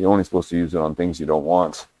 You're only supposed to use it on things you don't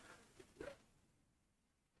want.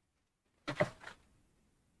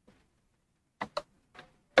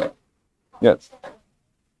 Yes.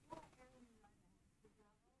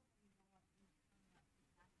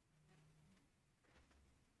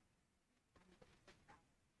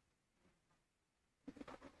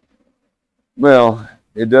 Well,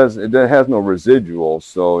 it does. It has no residual,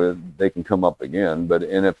 so they can come up again. But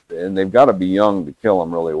and they've got to be young to kill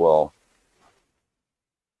them really well.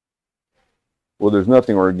 Well, there's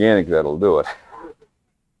nothing organic that'll do it.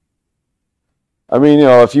 I mean,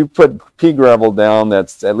 if you put pea gravel down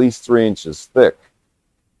that's at least 3 inches thick,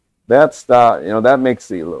 that makes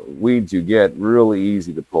the weeds you get really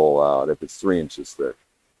easy to pull out if it's 3 inches thick.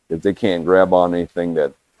 If they can't grab on anything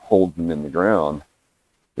that holds them in the ground.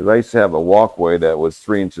 Because I used to have a walkway that was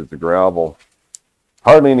 3 inches of gravel.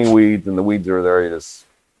 Hardly any weeds, and the weeds are there.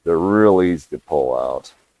 They're real easy to pull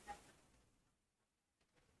out.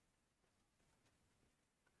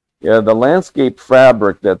 Yeah, the landscape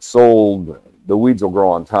fabric that's sold, the weeds will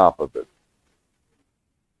grow on top of it.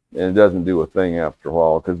 And it doesn't do a thing after a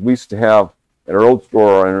while. Because we used to have, at our old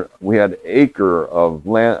store, we had an acre of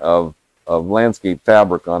landscape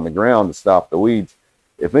fabric on the ground to stop the weeds.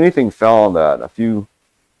 If anything fell on that,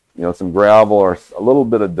 some gravel or a little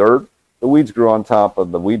bit of dirt, the weeds grew on top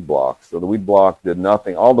of the weed block. So the weed block did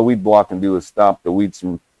nothing. All the weed block can do is stop the weeds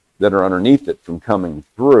that are underneath it from coming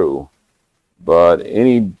through. But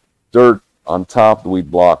any dirt on top of the weed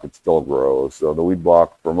block, it still grows. So the weed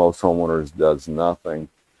block for most homeowners does nothing.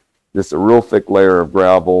 Just a real thick layer of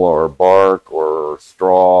gravel or bark or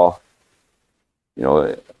straw.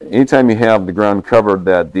 Anytime you have the ground covered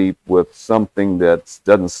that deep with something that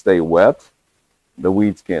doesn't stay wet, the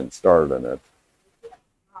weeds can't start in it.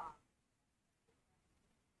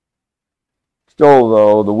 Still,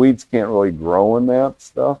 though, the weeds can't really grow in that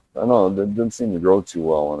stuff. I don't know, it doesn't seem to grow too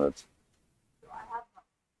well in it.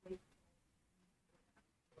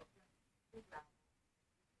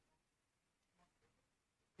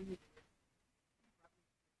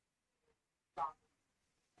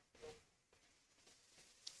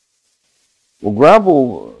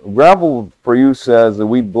 Well, gravel for you says the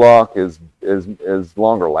weed block is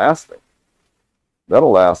longer lasting.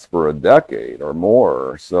 That'll last for a decade or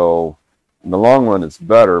more. So In the long run, it's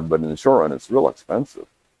better, but in the short run, it's real expensive.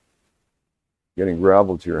 Getting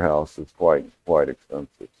gravel to your house is quite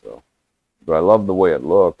expensive. So, but I love the way it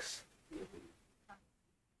looks.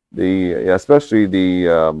 Especially the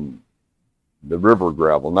river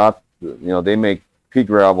gravel, not they make pea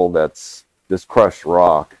gravel that's just crushed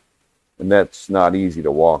rock, and that's not easy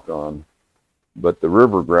to walk on. But the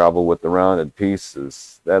river gravel with the rounded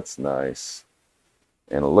pieces, that's nice,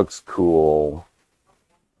 and it looks cool.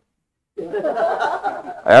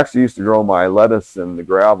 I actually used to grow my lettuce in the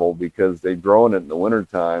gravel because they'd grown it in the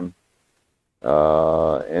wintertime,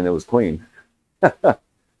 and it was clean.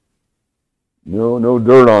 No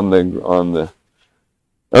dirt on the.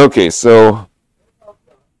 Okay, so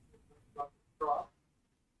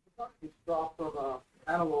Straw from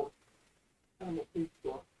animal feed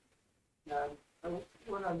store, and I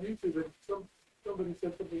went on YouTube and somebody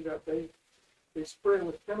said something that they spray it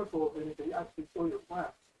with chemicals and they actually kill your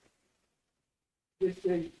plants. They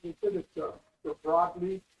said it's the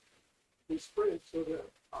broadleaf. They spray it so that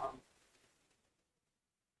I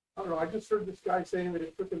don't know. I just heard this guy saying that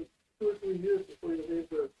it took him 2 or 3 years before he was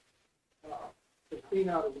able to clean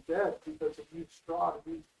out his bed because of used straw to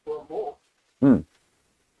use for a mold.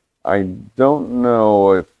 I don't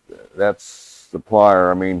know if that's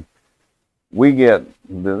supplier. I mean, we get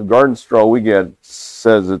the garden straw we get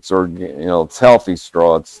says it's it's healthy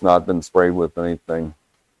straw. It's not been sprayed with anything.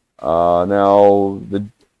 Now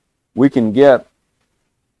we can get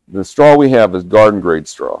the straw we have is garden grade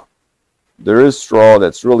straw. There is straw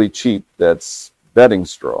that's really cheap. That's bedding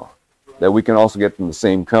straw that we can also get from the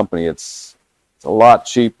same company. It's a lot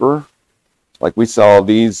cheaper. Like we sell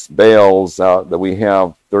these bales out that we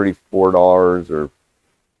have $34 or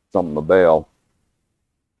something a bale.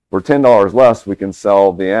 For $10 less, we can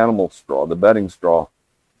sell the animal straw, the bedding straw,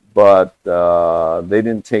 but they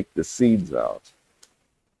didn't take the seeds out.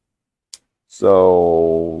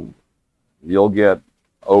 So you'll get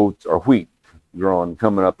oats or wheat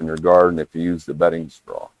coming up in your garden if you use the bedding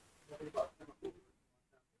straw.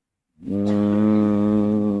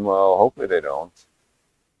 Well, hopefully they don't.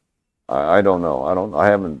 I don't know. I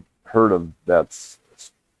haven't heard of that.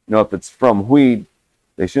 If it's from wheat,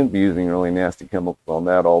 they shouldn't be using really nasty chemicals on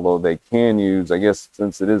that, although they can use, I guess,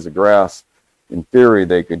 since it is a grass, in theory,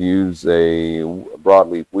 they could use a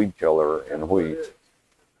broadleaf weed killer in wheat.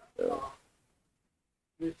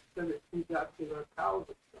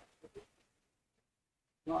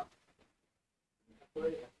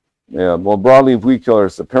 Yeah, well, broadleaf weed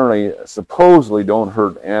killers supposedly don't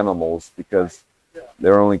hurt animals because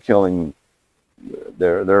they're only killing.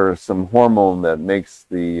 There's some hormone that makes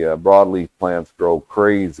the broadleaf plants grow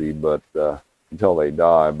crazy, but until they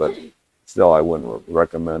die. But still, I wouldn't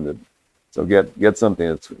recommend it. So get something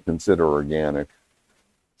that's considered organic.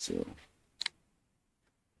 So.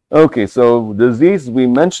 Okay, so diseases we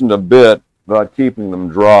mentioned a bit about keeping them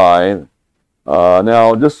dry.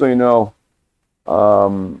 Now, just so you know,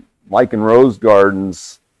 like in rose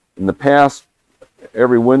gardens, in the past,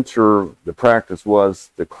 every winter the practice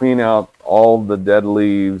was to clean out all the dead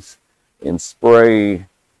leaves and spray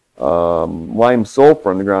lime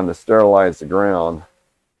sulfur on the ground to sterilize the ground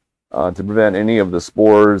to prevent any of the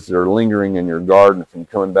spores that are lingering in your garden from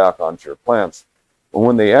coming back onto your plants. But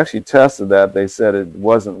when they actually tested that, they said it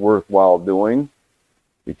wasn't worthwhile doing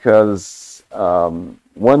because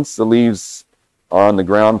once the leaves are on the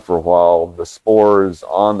ground for a while, the spores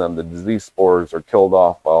on them, the disease spores, are killed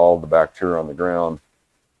off by all the bacteria on the ground.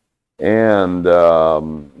 And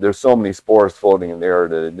there's so many spores floating in the air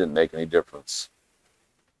that it didn't make any difference.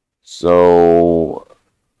 So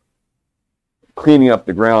cleaning up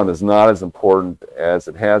the ground is not as important as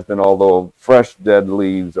it has been, although fresh dead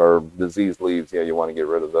leaves or diseased leaves, yeah, you want to get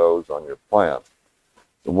rid of those on your plant.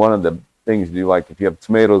 So one of the things you do, like if you have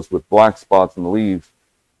tomatoes with black spots in the leaves,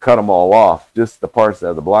 cut them all off. Just the parts that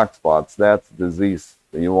have the black spots, that's disease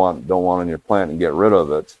that you don't want on your plant, and get rid of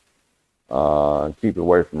it. Keep it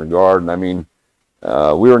away from your garden. I mean,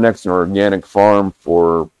 we were next to an organic farm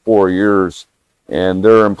for 4 years, and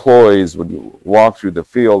their employees would walk through the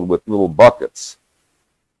field with little buckets,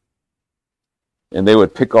 and they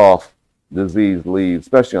would pick off diseased leaves,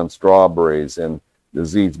 especially on strawberries and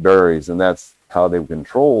diseased berries, and that's how they would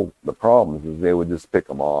control the problems, is they would just pick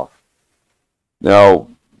them off. Now,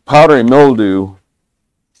 powdery mildew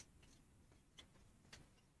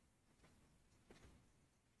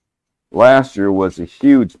last year was a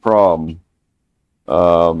huge problem.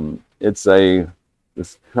 It's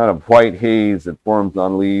this kind of white haze that forms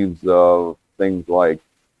on leaves of things like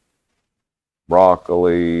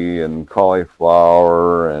broccoli and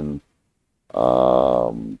cauliflower and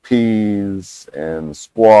peas and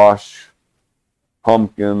squash,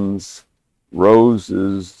 pumpkins,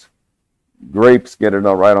 roses, grapes, get it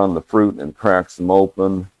right on the fruit and cracks them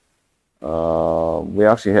open. We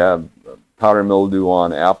actually have powdery mildew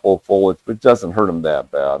on apple foliage, but it doesn't hurt them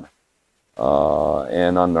that bad.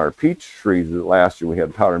 And on our peach trees last year, we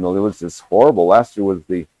had powdery mildew. It was just horrible. Last year was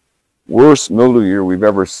the worst mildew year we've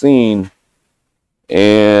ever seen.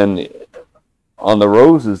 And on the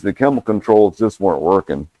roses, the chemical controls just weren't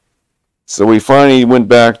working. So we finally went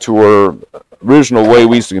back to our original way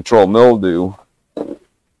we used to control mildew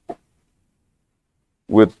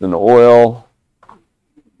with an oil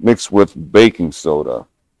mixed with baking soda.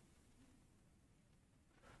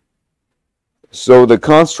 So the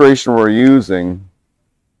concentration we're using,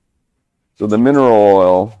 so the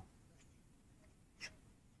mineral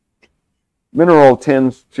oil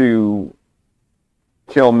tends to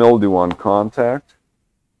kill mildew on contact.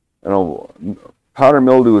 Powder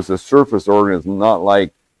mildew is a surface organism, not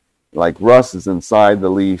like rust is inside the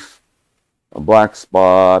leaf, a black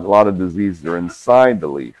spot, a lot of diseases are inside the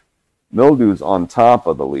leaf. Mildew is on top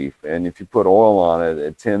of the leaf, and if you put oil on it,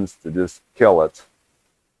 it tends to just kill it.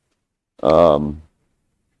 We're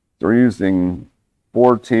using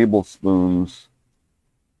 4 tablespoons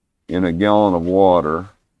in a gallon of water,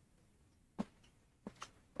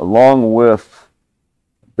 along with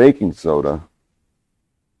baking soda.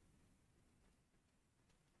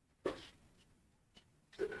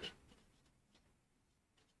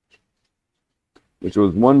 Which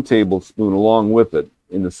was 1 tablespoon along with it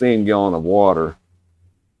in the same gallon of water.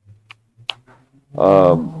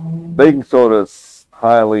 Baking soda is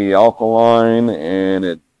highly alkaline and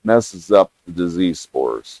it messes up the disease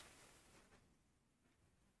spores.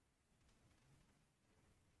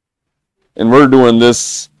 And we're doing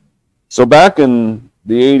this, so back in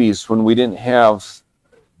the 80s when we didn't have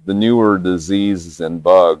the newer diseases and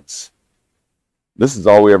bugs, this is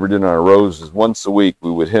all we ever did on our roses. Once a week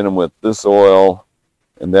we would hit them with this oil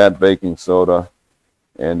and that baking soda,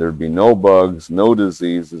 and there'd be no bugs, no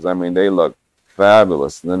diseases. I mean, they look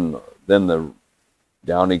fabulous. And then the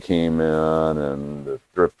downy came in, and the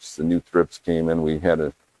new thrips came in. We had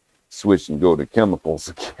to switch and go to chemicals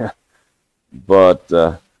again. But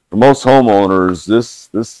for most homeowners,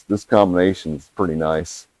 this combination is pretty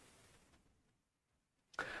nice.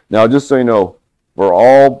 Now, just so you know, for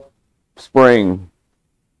all spraying,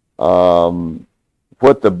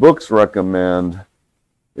 what the books recommend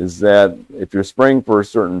is that if you're spraying for a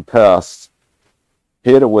certain pest,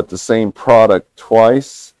 hit it with the same product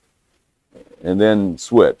twice and then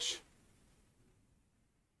switch.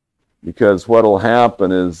 Because what will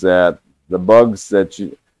happen is that the bugs that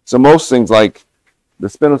so most things like the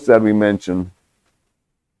spinosad we mentioned,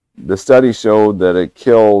 the study showed that it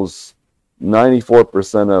kills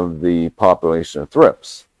 94% of the population of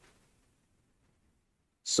thrips.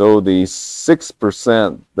 So the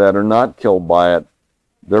 6% that are not killed by it,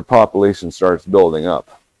 their population starts building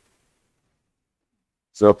up.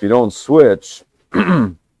 So if you don't switch,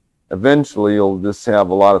 eventually you'll just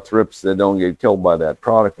have a lot of thrips that don't get killed by that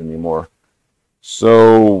product anymore.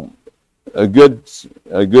 So a good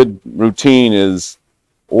routine is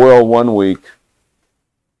oil 1 week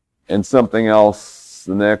and something else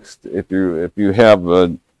the next. If you have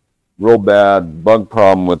a real bad bug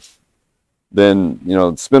problem with, then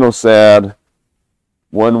spinosad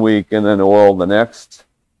 1 week and then oil the next.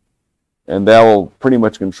 And that will pretty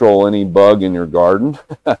much control any bug in your garden,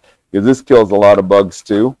 because this kills a lot of bugs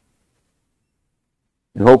too.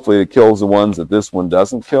 And hopefully it kills the ones that this one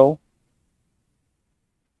doesn't kill.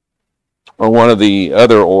 Or one of the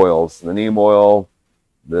other oils, the neem oil,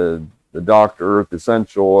 the Dr. Earth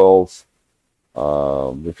essential oils.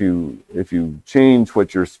 If you change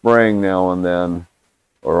what you're spraying now and then,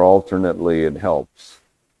 or alternately, it helps.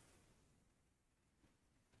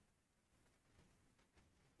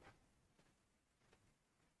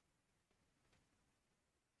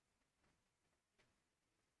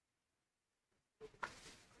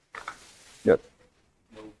 Yep.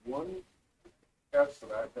 The one pest that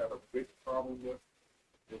I've had a big problem with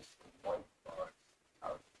is white flies.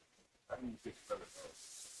 How do you fix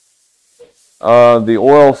that? The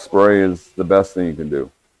oil spray is the best thing you can do.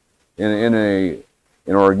 In an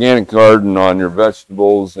organic garden, on your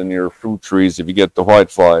vegetables and your fruit trees, if you get the white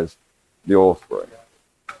flies, the oil spray.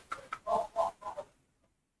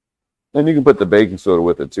 And you can put the baking soda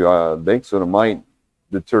with it too. Baking soda might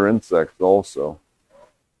deter insects also.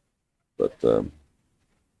 But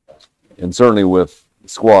and certainly with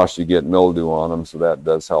squash, you get mildew on them, so that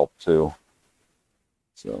does help too.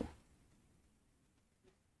 So.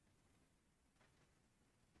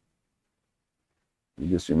 You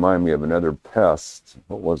just remind me of another pest.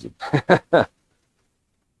 What was it?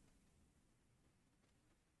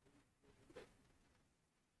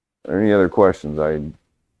 Are there any other questions? I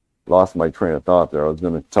lost my train of thought there. I was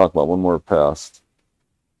going to talk about one more pest.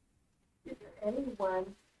 Is there anyone,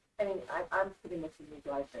 I mean, I'm putting this in your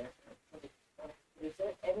garden there. Is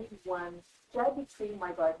there anyone, should I be treating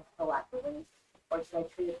my garden proactively, or should I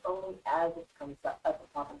treat it only as it comes up, as the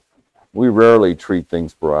problem comes up? We rarely treat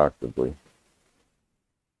things proactively.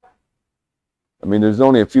 I mean, there's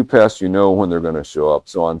only a few pests you know when they're going to show up.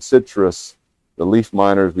 So on citrus, the leaf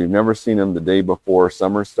miners, we've never seen them the day before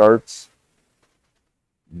summer starts.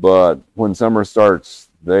 But when summer starts,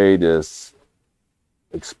 they just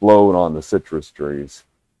explode on the citrus trees.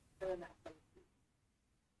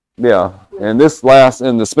 Yeah, and the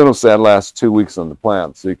spinosad lasts 2 weeks on the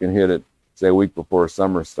plant, so you can hit it, say, a week before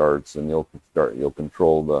summer starts, and you'll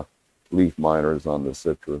control the leaf miners on the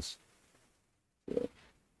citrus. Yeah.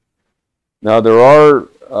 Now there are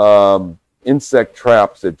insect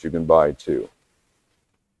traps that you can buy too.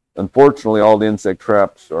 Unfortunately, all the insect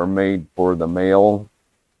traps are made for the male,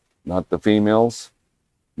 not the females.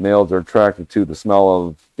 Males are attracted to the smell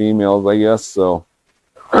of females, I guess, so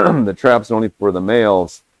the traps are only for the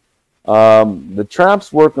males. The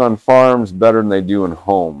traps work on farms better than they do in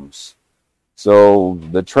homes. So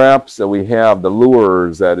the traps that we have, the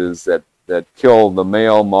lures that kill the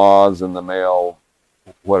male moths and the male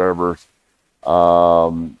whatever,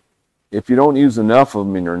 if you don't use enough of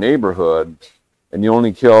them in your neighborhood, and you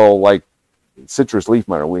only kill like citrus leaf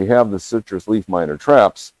miner, we have the citrus leaf miner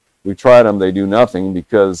traps. We tried them; they do nothing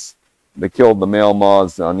because they killed the male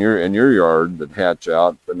moths in your yard that hatch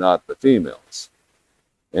out, but not the females.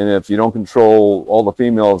 And if you don't control all the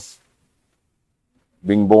females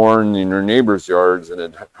being born in your neighbor's yards, and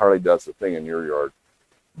it hardly does a thing in your yard.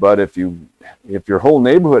 But if your whole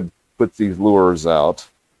neighborhood puts these lures out,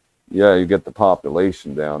 yeah, you get the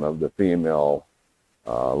population down of the female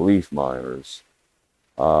leaf miners.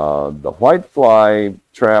 The whitefly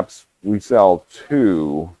traps we sell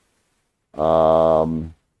too.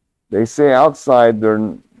 They say outside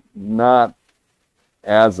they're not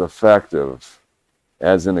as effective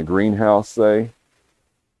as in a greenhouse, say,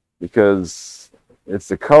 because it's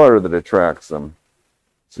the color that attracts them.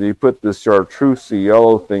 So you put this chartreuse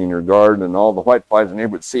yellow thing in your garden, and all the whiteflies in the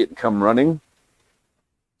neighborhood see it and come running.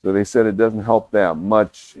 So they said it doesn't help that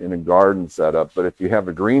much in a garden setup. But if you have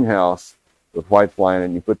a greenhouse with whitefly in it,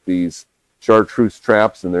 and you put these chartreuse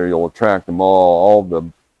traps in there, you'll attract them all the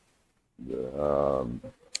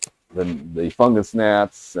fungus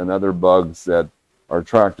gnats and other bugs that are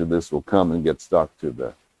attracted to this will come and get stuck to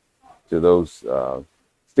those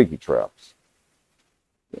sticky traps.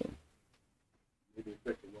 Yeah. Maybe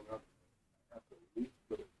picking one up after a week,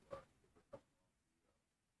 but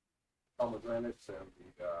pomegranates and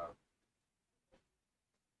the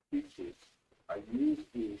peaches. I use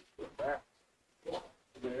the back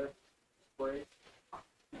there, spray,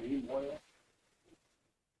 neem oil,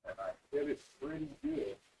 and I hit it pretty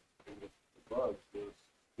good, and the bugs were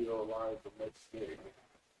still alive the next day.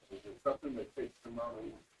 Is it something that takes them out of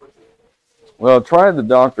the Well, try the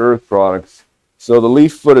Dr. Earth products. So the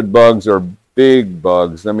leaf-footed bugs are big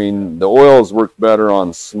bugs. I mean, the oils work better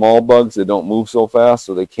on small bugs. They don't move so fast,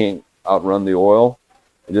 so they can't outrun the oil.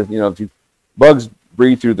 It just, if bugs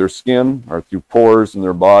breathe through their skin or through pores in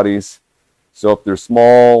their bodies. So if they're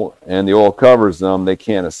small and the oil covers them, they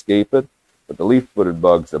can't escape it. But the leaf-footed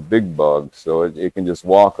bug's a big bug, so it can just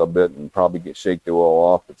walk a bit and probably shake the oil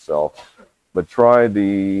off itself. But try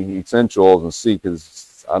the essential oils and see,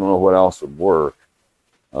 because I don't know what else would work.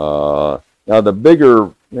 Now the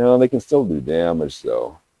bigger, they can still do damage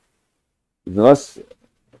though. Unless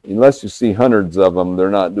you see hundreds of them, they're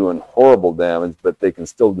not doing horrible damage, but they can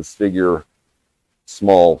still disfigure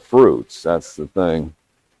small fruits. That's the thing.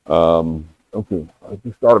 Okay, I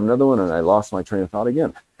just thought of another one and I lost my train of thought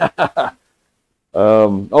again.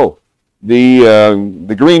 The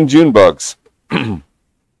green June bugs.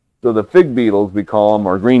 So the fig beetles, we call them,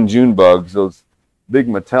 are green June bugs, those big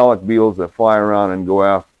metallic beetles that fly around and go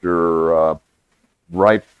after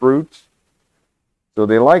ripe fruit. So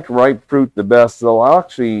they like ripe fruit the best. They'll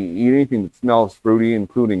actually eat anything that smells fruity,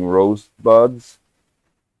 including rosebuds.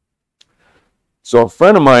 So a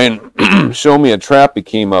friend of mine showed me a trap he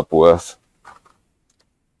came up with.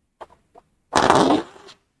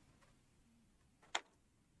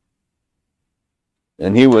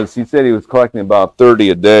 And he said he was collecting about 30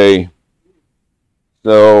 a day.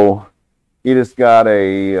 So he just got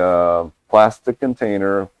a plastic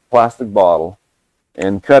container, plastic bottle,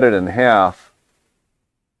 and cut it in half.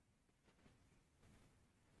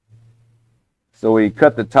 So he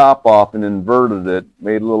cut the top off and inverted it,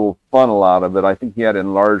 made a little funnel out of it. I think he had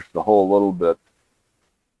enlarged the hole a little bit.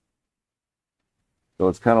 So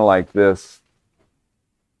it's kind of like this.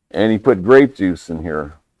 and he put grape juice in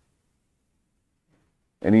here.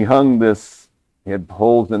 And he hung this, he had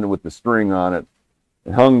holes in it with the string on it,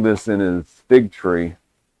 and hung this in his fig tree.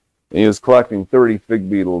 And he was collecting 30 fig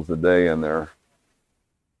beetles a day in there.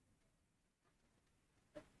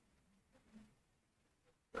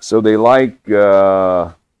 So they like,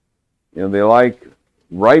 they like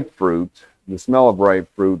ripe fruit, the smell of ripe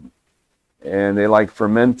fruit, and they like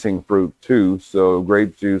fermenting fruit too. So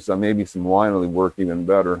grape juice, maybe some wine will work even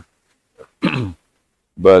better.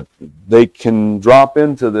 But they can drop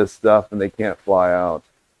into this stuff and they can't fly out.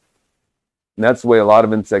 And that's the way a lot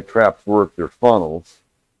of insect traps work. They're funnels,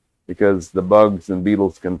 because the bugs and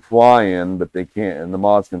beetles can fly in, but they can't, and the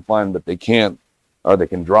moths can fly in, but they can't, or they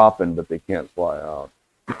can drop in, but they can't fly out.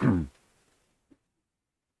 That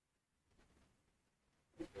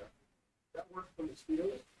works for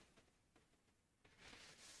mosquitoes?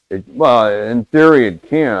 Well, in theory it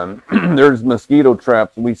can. There's mosquito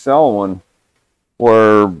traps. We sell one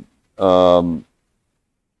where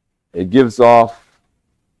it gives off,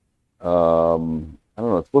 I don't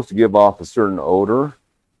know, it's supposed to give off a certain odor.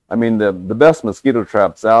 I mean, the best mosquito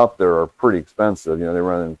traps out there are pretty expensive. They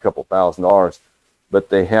run a couple $1,000s, but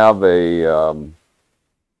they have a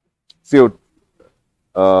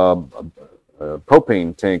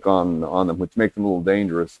propane tank on them, which makes them a little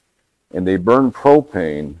dangerous. And they burn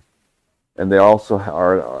propane, and they also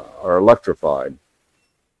are electrified.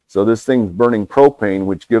 So this thing's burning propane,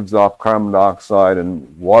 which gives off carbon dioxide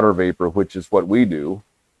and water vapor, which is what we do.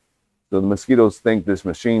 So the mosquitoes think this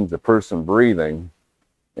machine's a person breathing,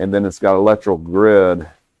 and then it's got electrical grid,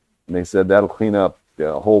 and they said that'll clean up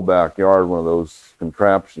the whole backyard, one of those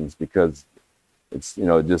contraptions, because it's,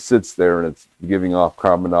 it just sits there and it's giving off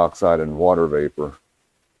carbon dioxide and water vapor.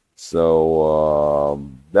 So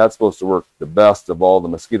that's supposed to work the best of all the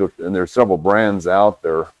mosquito, and there's several brands out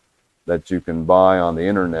there that you can buy on the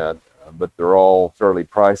internet, but they're all fairly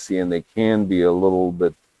pricey, and they can be a little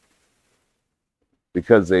bit,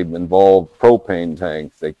 because they involve propane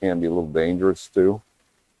tanks, they can be a little dangerous too.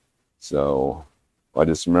 So I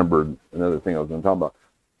just remembered another thing I was going to talk about.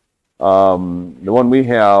 The one we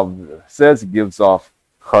have says it gives off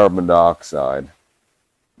carbon dioxide,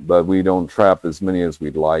 but we don't trap as many as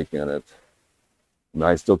we'd like in it. And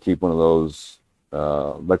I still keep one of those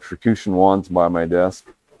electrocution wands by my desk.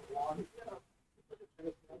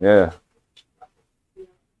 Yeah.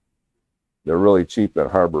 They're really cheap at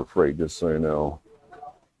Harbor Freight, just so you know.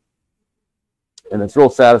 And it's real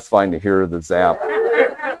satisfying to hear the zap.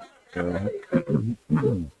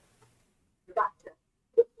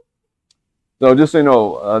 So just so you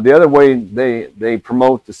know, the other way they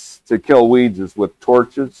promote to kill weeds is with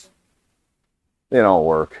torches. They don't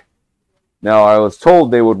work. Now, I was told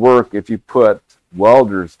they would work if you put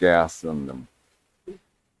welder's gas in them.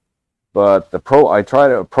 But I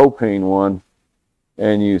tried a propane one,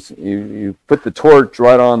 and you put the torch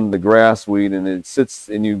right on the grass weed, and it sits,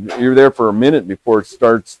 and you're there for a minute before it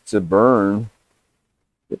starts to burn.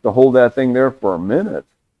 You have to hold that thing there for a minute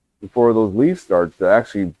before those leaves start to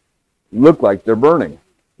actually look like they're burning.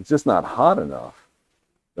 It's just not hot enough.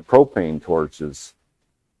 The propane torches.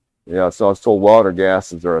 Yeah, so I was told water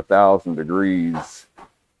gases are 1,000 degrees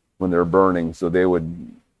when they're burning, so they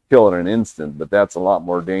would kill it in an instant, but that's a lot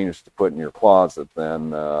more dangerous to put in your closet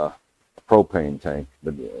than a propane tank.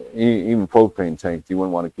 But even propane tanks you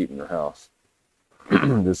wouldn't want to keep in your house.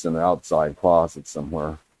 Just in an outside closet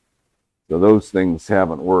somewhere. So those things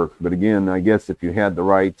haven't worked. But again, I guess if you had the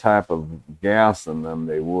right type of gas in them,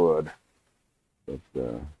 they would. But,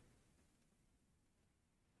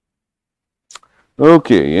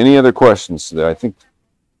 okay, any other questions today? I think.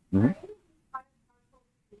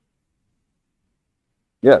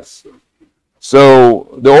 Yes. So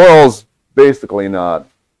the oil's basically not,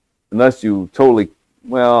 unless you totally,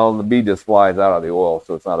 well, the bee just flies out of the oil,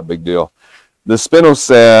 so it's not a big deal. The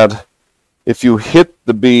spinosad, if you hit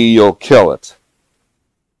the bee, you'll kill it.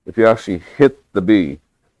 If you actually hit the bee.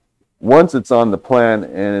 Once it's on the plant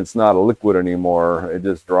and it's not a liquid anymore, it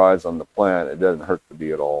just dries on the plant. It doesn't hurt the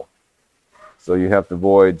bee at all. So you have to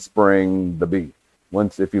avoid spraying the bee.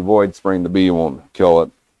 If you avoid spraying the bee, you won't kill it.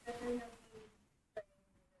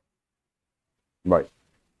 Right.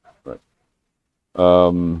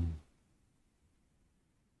 Well,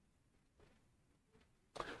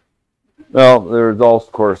 there's also,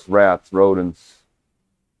 of course, rats, rodents.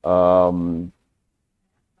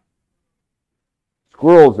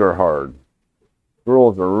 Squirrels are hard.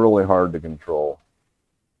 Squirrels are really hard to control.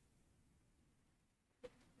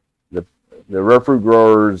 The Rare Fruit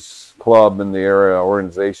Growers Club in the area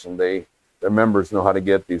organization, their members know how to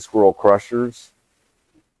get these squirrel crushers.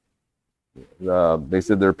 They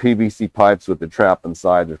said they're PVC pipes with the trap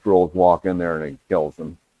inside. The squirrels walk in there and it kills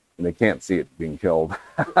them, and they can't see it being killed.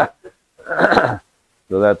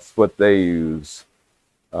 So that's what they use.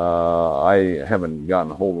 I haven't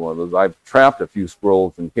gotten a hold of one of those. I've trapped a few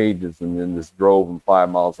squirrels in cages and then just drove them 5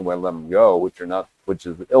 miles away and let them go, which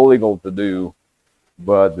is illegal to do.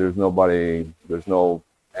 But there's no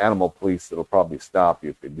animal police that'll probably stop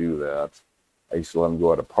you if you do that. I used to let them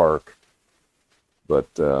go at a park, but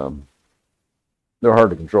they're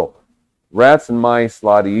hard to control. Rats and mice a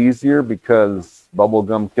lot easier because bubble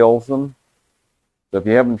gum kills them. So if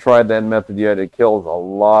you haven't tried that method yet, it kills a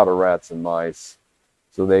lot of rats and mice.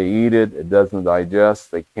 So they eat it, it doesn't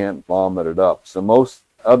digest, they can't vomit it up. So most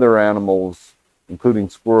other animals, including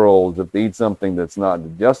squirrels, if they eat something that's not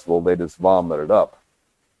digestible, they just vomit it up.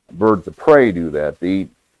 Birds of prey do that. They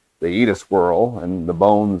eat a squirrel, and the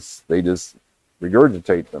bones, they just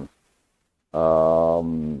regurgitate them.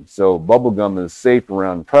 So bubble gum is safe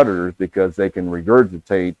around predators because they can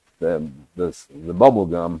regurgitate the bubble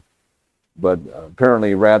gum. But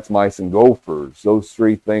apparently rats, mice, and gophers, those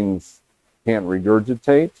three things can't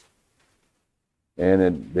regurgitate,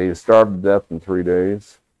 and they starve to death in 3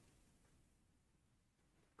 days.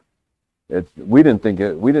 We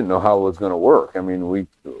didn't know how it was going to work. I mean, we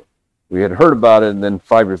had heard about it, and then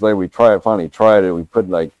 5 years later we finally tried it. We put,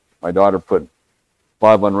 like, my daughter put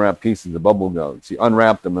 5 unwrapped pieces of bubble gum. She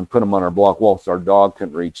unwrapped them and put them on our block wall so our dog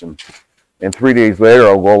couldn't reach them. And 3 days later,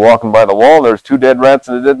 I'll go walking by the wall, there's 2 dead rats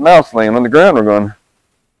and a dead mouse laying on the ground. We're going,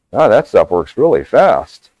 oh, that stuff works really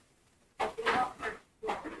fast.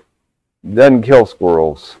 Doesn't kill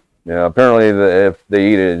squirrels. Yeah, apparently if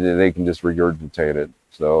they eat it, they can just regurgitate it.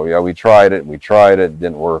 So yeah, we tried it, it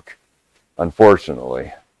didn't work,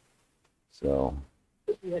 unfortunately. So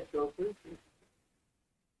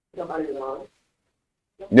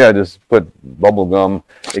yeah, just put bubble gum.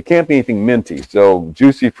 It can't be anything minty. So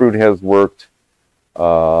juicy fruit has worked,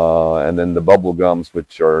 and then the bubble gums,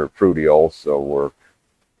 which are fruity, also work.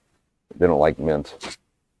 They don't like mint,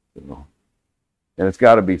 you know. And it's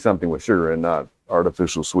got to be something with sugar and not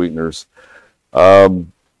artificial sweeteners. The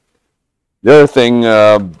other thing,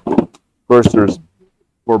 of course,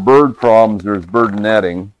 for bird problems, there's bird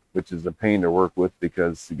netting, which is a pain to work with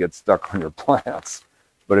because it gets stuck on your plants.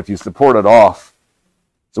 But if you support it off,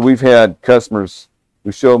 so we've had customers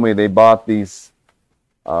who showed me they bought these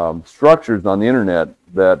structures on the internet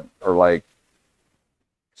that are like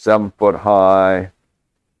 7 foot high,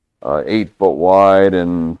 8 foot wide,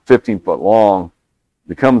 and 15 foot long.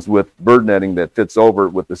 It comes with bird netting that fits over it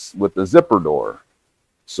with the zipper door,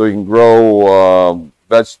 so you can grow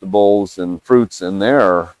vegetables and fruits in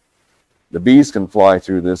there. The bees can fly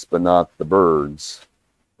through this, but not the birds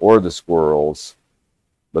or the squirrels.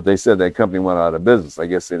 But they said that company went out of business. I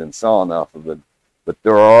guess they didn't sell enough of it. But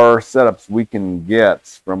there are setups we can get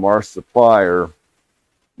from our supplier.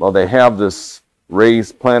 Well, they have this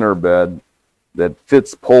raised planter bed that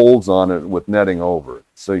fits poles on it with netting over it,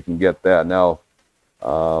 so you can get that. Now,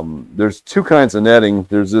 there's 2 kinds of netting.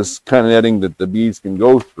 There's this kind of netting that the bees can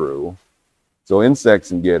go through, so insects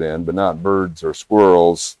can get in, but not birds or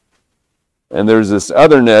squirrels. And there's this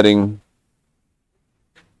other netting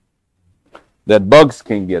that bugs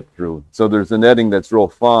can get through. So there's a netting that's real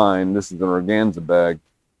fine. This is an organza bag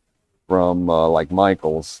from like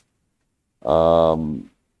Michael's. So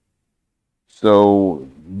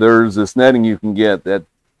there's this netting you can get that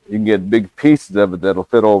you can get big pieces of it that'll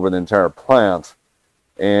fit over the entire plant.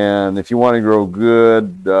 And if you want to grow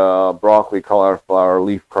good broccoli, cauliflower,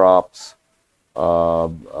 leaf crops,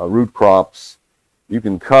 root crops, you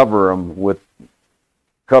can cover an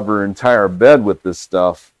entire bed with this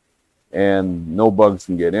stuff, and no bugs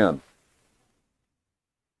can get in.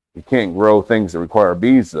 You can't grow things that require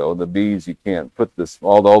bees, though. The bees, you can't put this,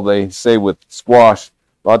 although they say with squash,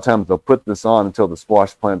 a lot of times they'll put this on until the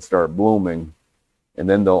squash plants start blooming, and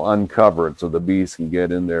then they'll uncover it so the bees can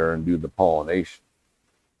get in there and do the pollination.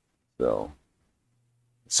 So,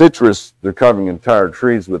 citrus, they're covering entire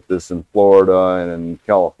trees with this in Florida and in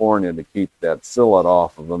California to keep that psyllid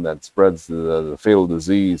off of them that spreads the fatal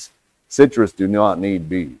disease. Citrus do not need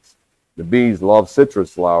bees. The bees love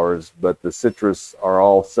citrus flowers, but the citrus are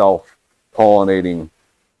all self-pollinating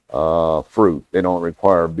fruit. They don't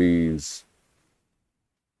require bees.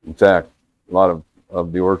 In fact, a lot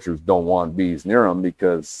of the orchards don't want bees near them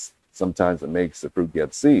because sometimes it makes the fruit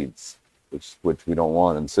get seeds, which we don't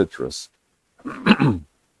want in citrus.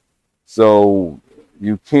 So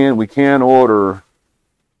we can order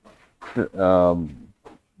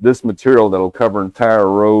this material that'll cover entire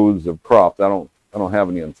rows of crops. I don't have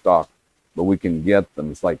any in stock, but we can get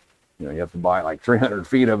them. It's like, you have to buy like 300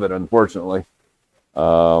 feet of it, unfortunately.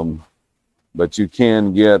 but you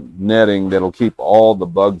can get netting that'll keep all the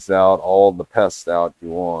bugs out, all the pests out you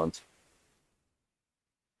want.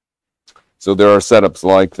 So there are setups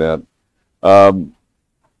like that.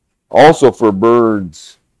 Also for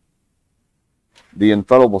birds, the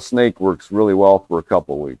inflatable snake works really well for a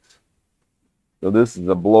couple weeks. So this is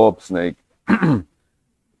a blow-up snake.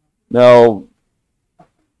 Now,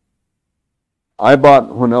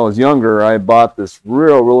 when I was younger, I bought this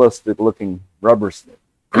real realistic looking rubber snake.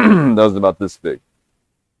 That was about this big.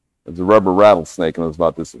 It was a rubber rattlesnake, and it was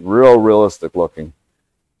about this real realistic looking.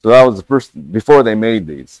 So that was the first, before they made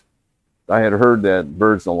these. I had heard that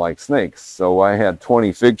birds don't like snakes, so I had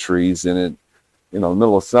 20 fig trees in it. You know,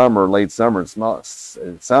 middle of summer, late summer, it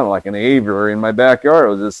sounded like an aviary in my backyard.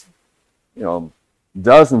 It was just, you know,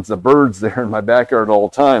 dozens of birds there in my backyard at all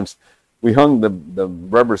times. We hung the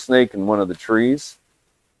rubber snake in one of the trees.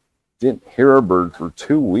 Didn't hear a bird for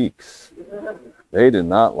 2 weeks. They did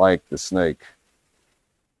not like the snake.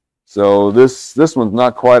 So this one's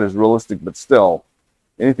not quite as realistic, but still,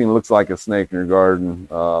 anything that looks like a snake in your garden.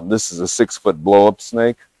 This is a 6-foot blow-up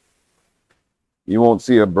snake. You won't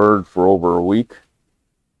see a bird for over a week.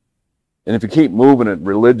 And if you keep moving it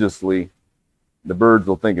religiously, the birds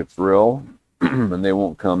will think it's real, and they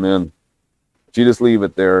won't come in. If you just leave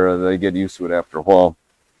it there, they get used to it after a while.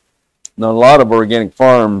 Now, a lot of organic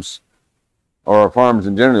farms, or farms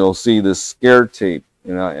in general, will see this scare tape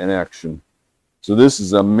in action. So this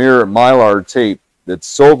is a mylar tape that's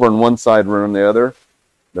silver on one side, red on the other.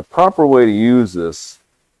 The proper way to use this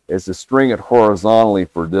is to string it horizontally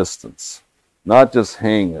for distance, not just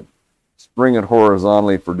hang it. String it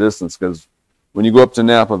horizontally for distance, because when you go up to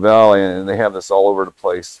Napa Valley, and they have this all over the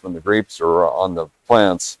place when the grapes are on the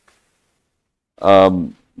plants,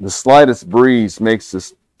 the slightest breeze makes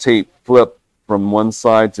this tape flip from one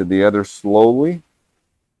side to the other slowly,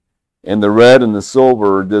 and the red and the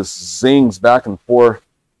silver just zings back and forth.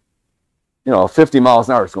 You know, 50 miles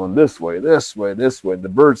an hour, it's going this way, this way, this way. The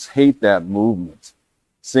birds hate that movement,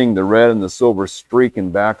 seeing the red and the silver streaking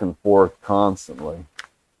back and forth constantly.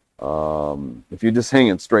 If you just hang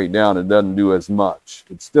it straight down, it doesn't do as much.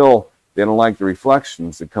 It's still, they don't like the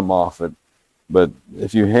reflections that come off it. But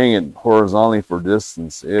if you hang it horizontally for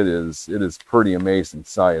distance, it is pretty amazing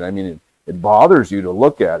sight. I mean, it bothers you to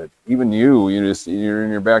look at it. Even you're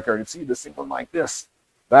in your backyard, you see this thing going like this,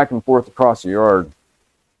 back and forth across your yard.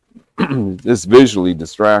 It's visually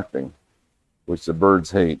distracting, which the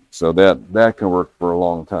birds hate. So that can work for a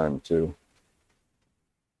long time too.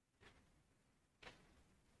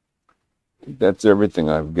 I think that's everything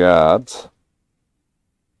I've got.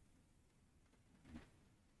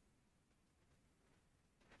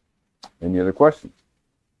 Any other questions?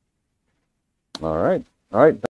 All right.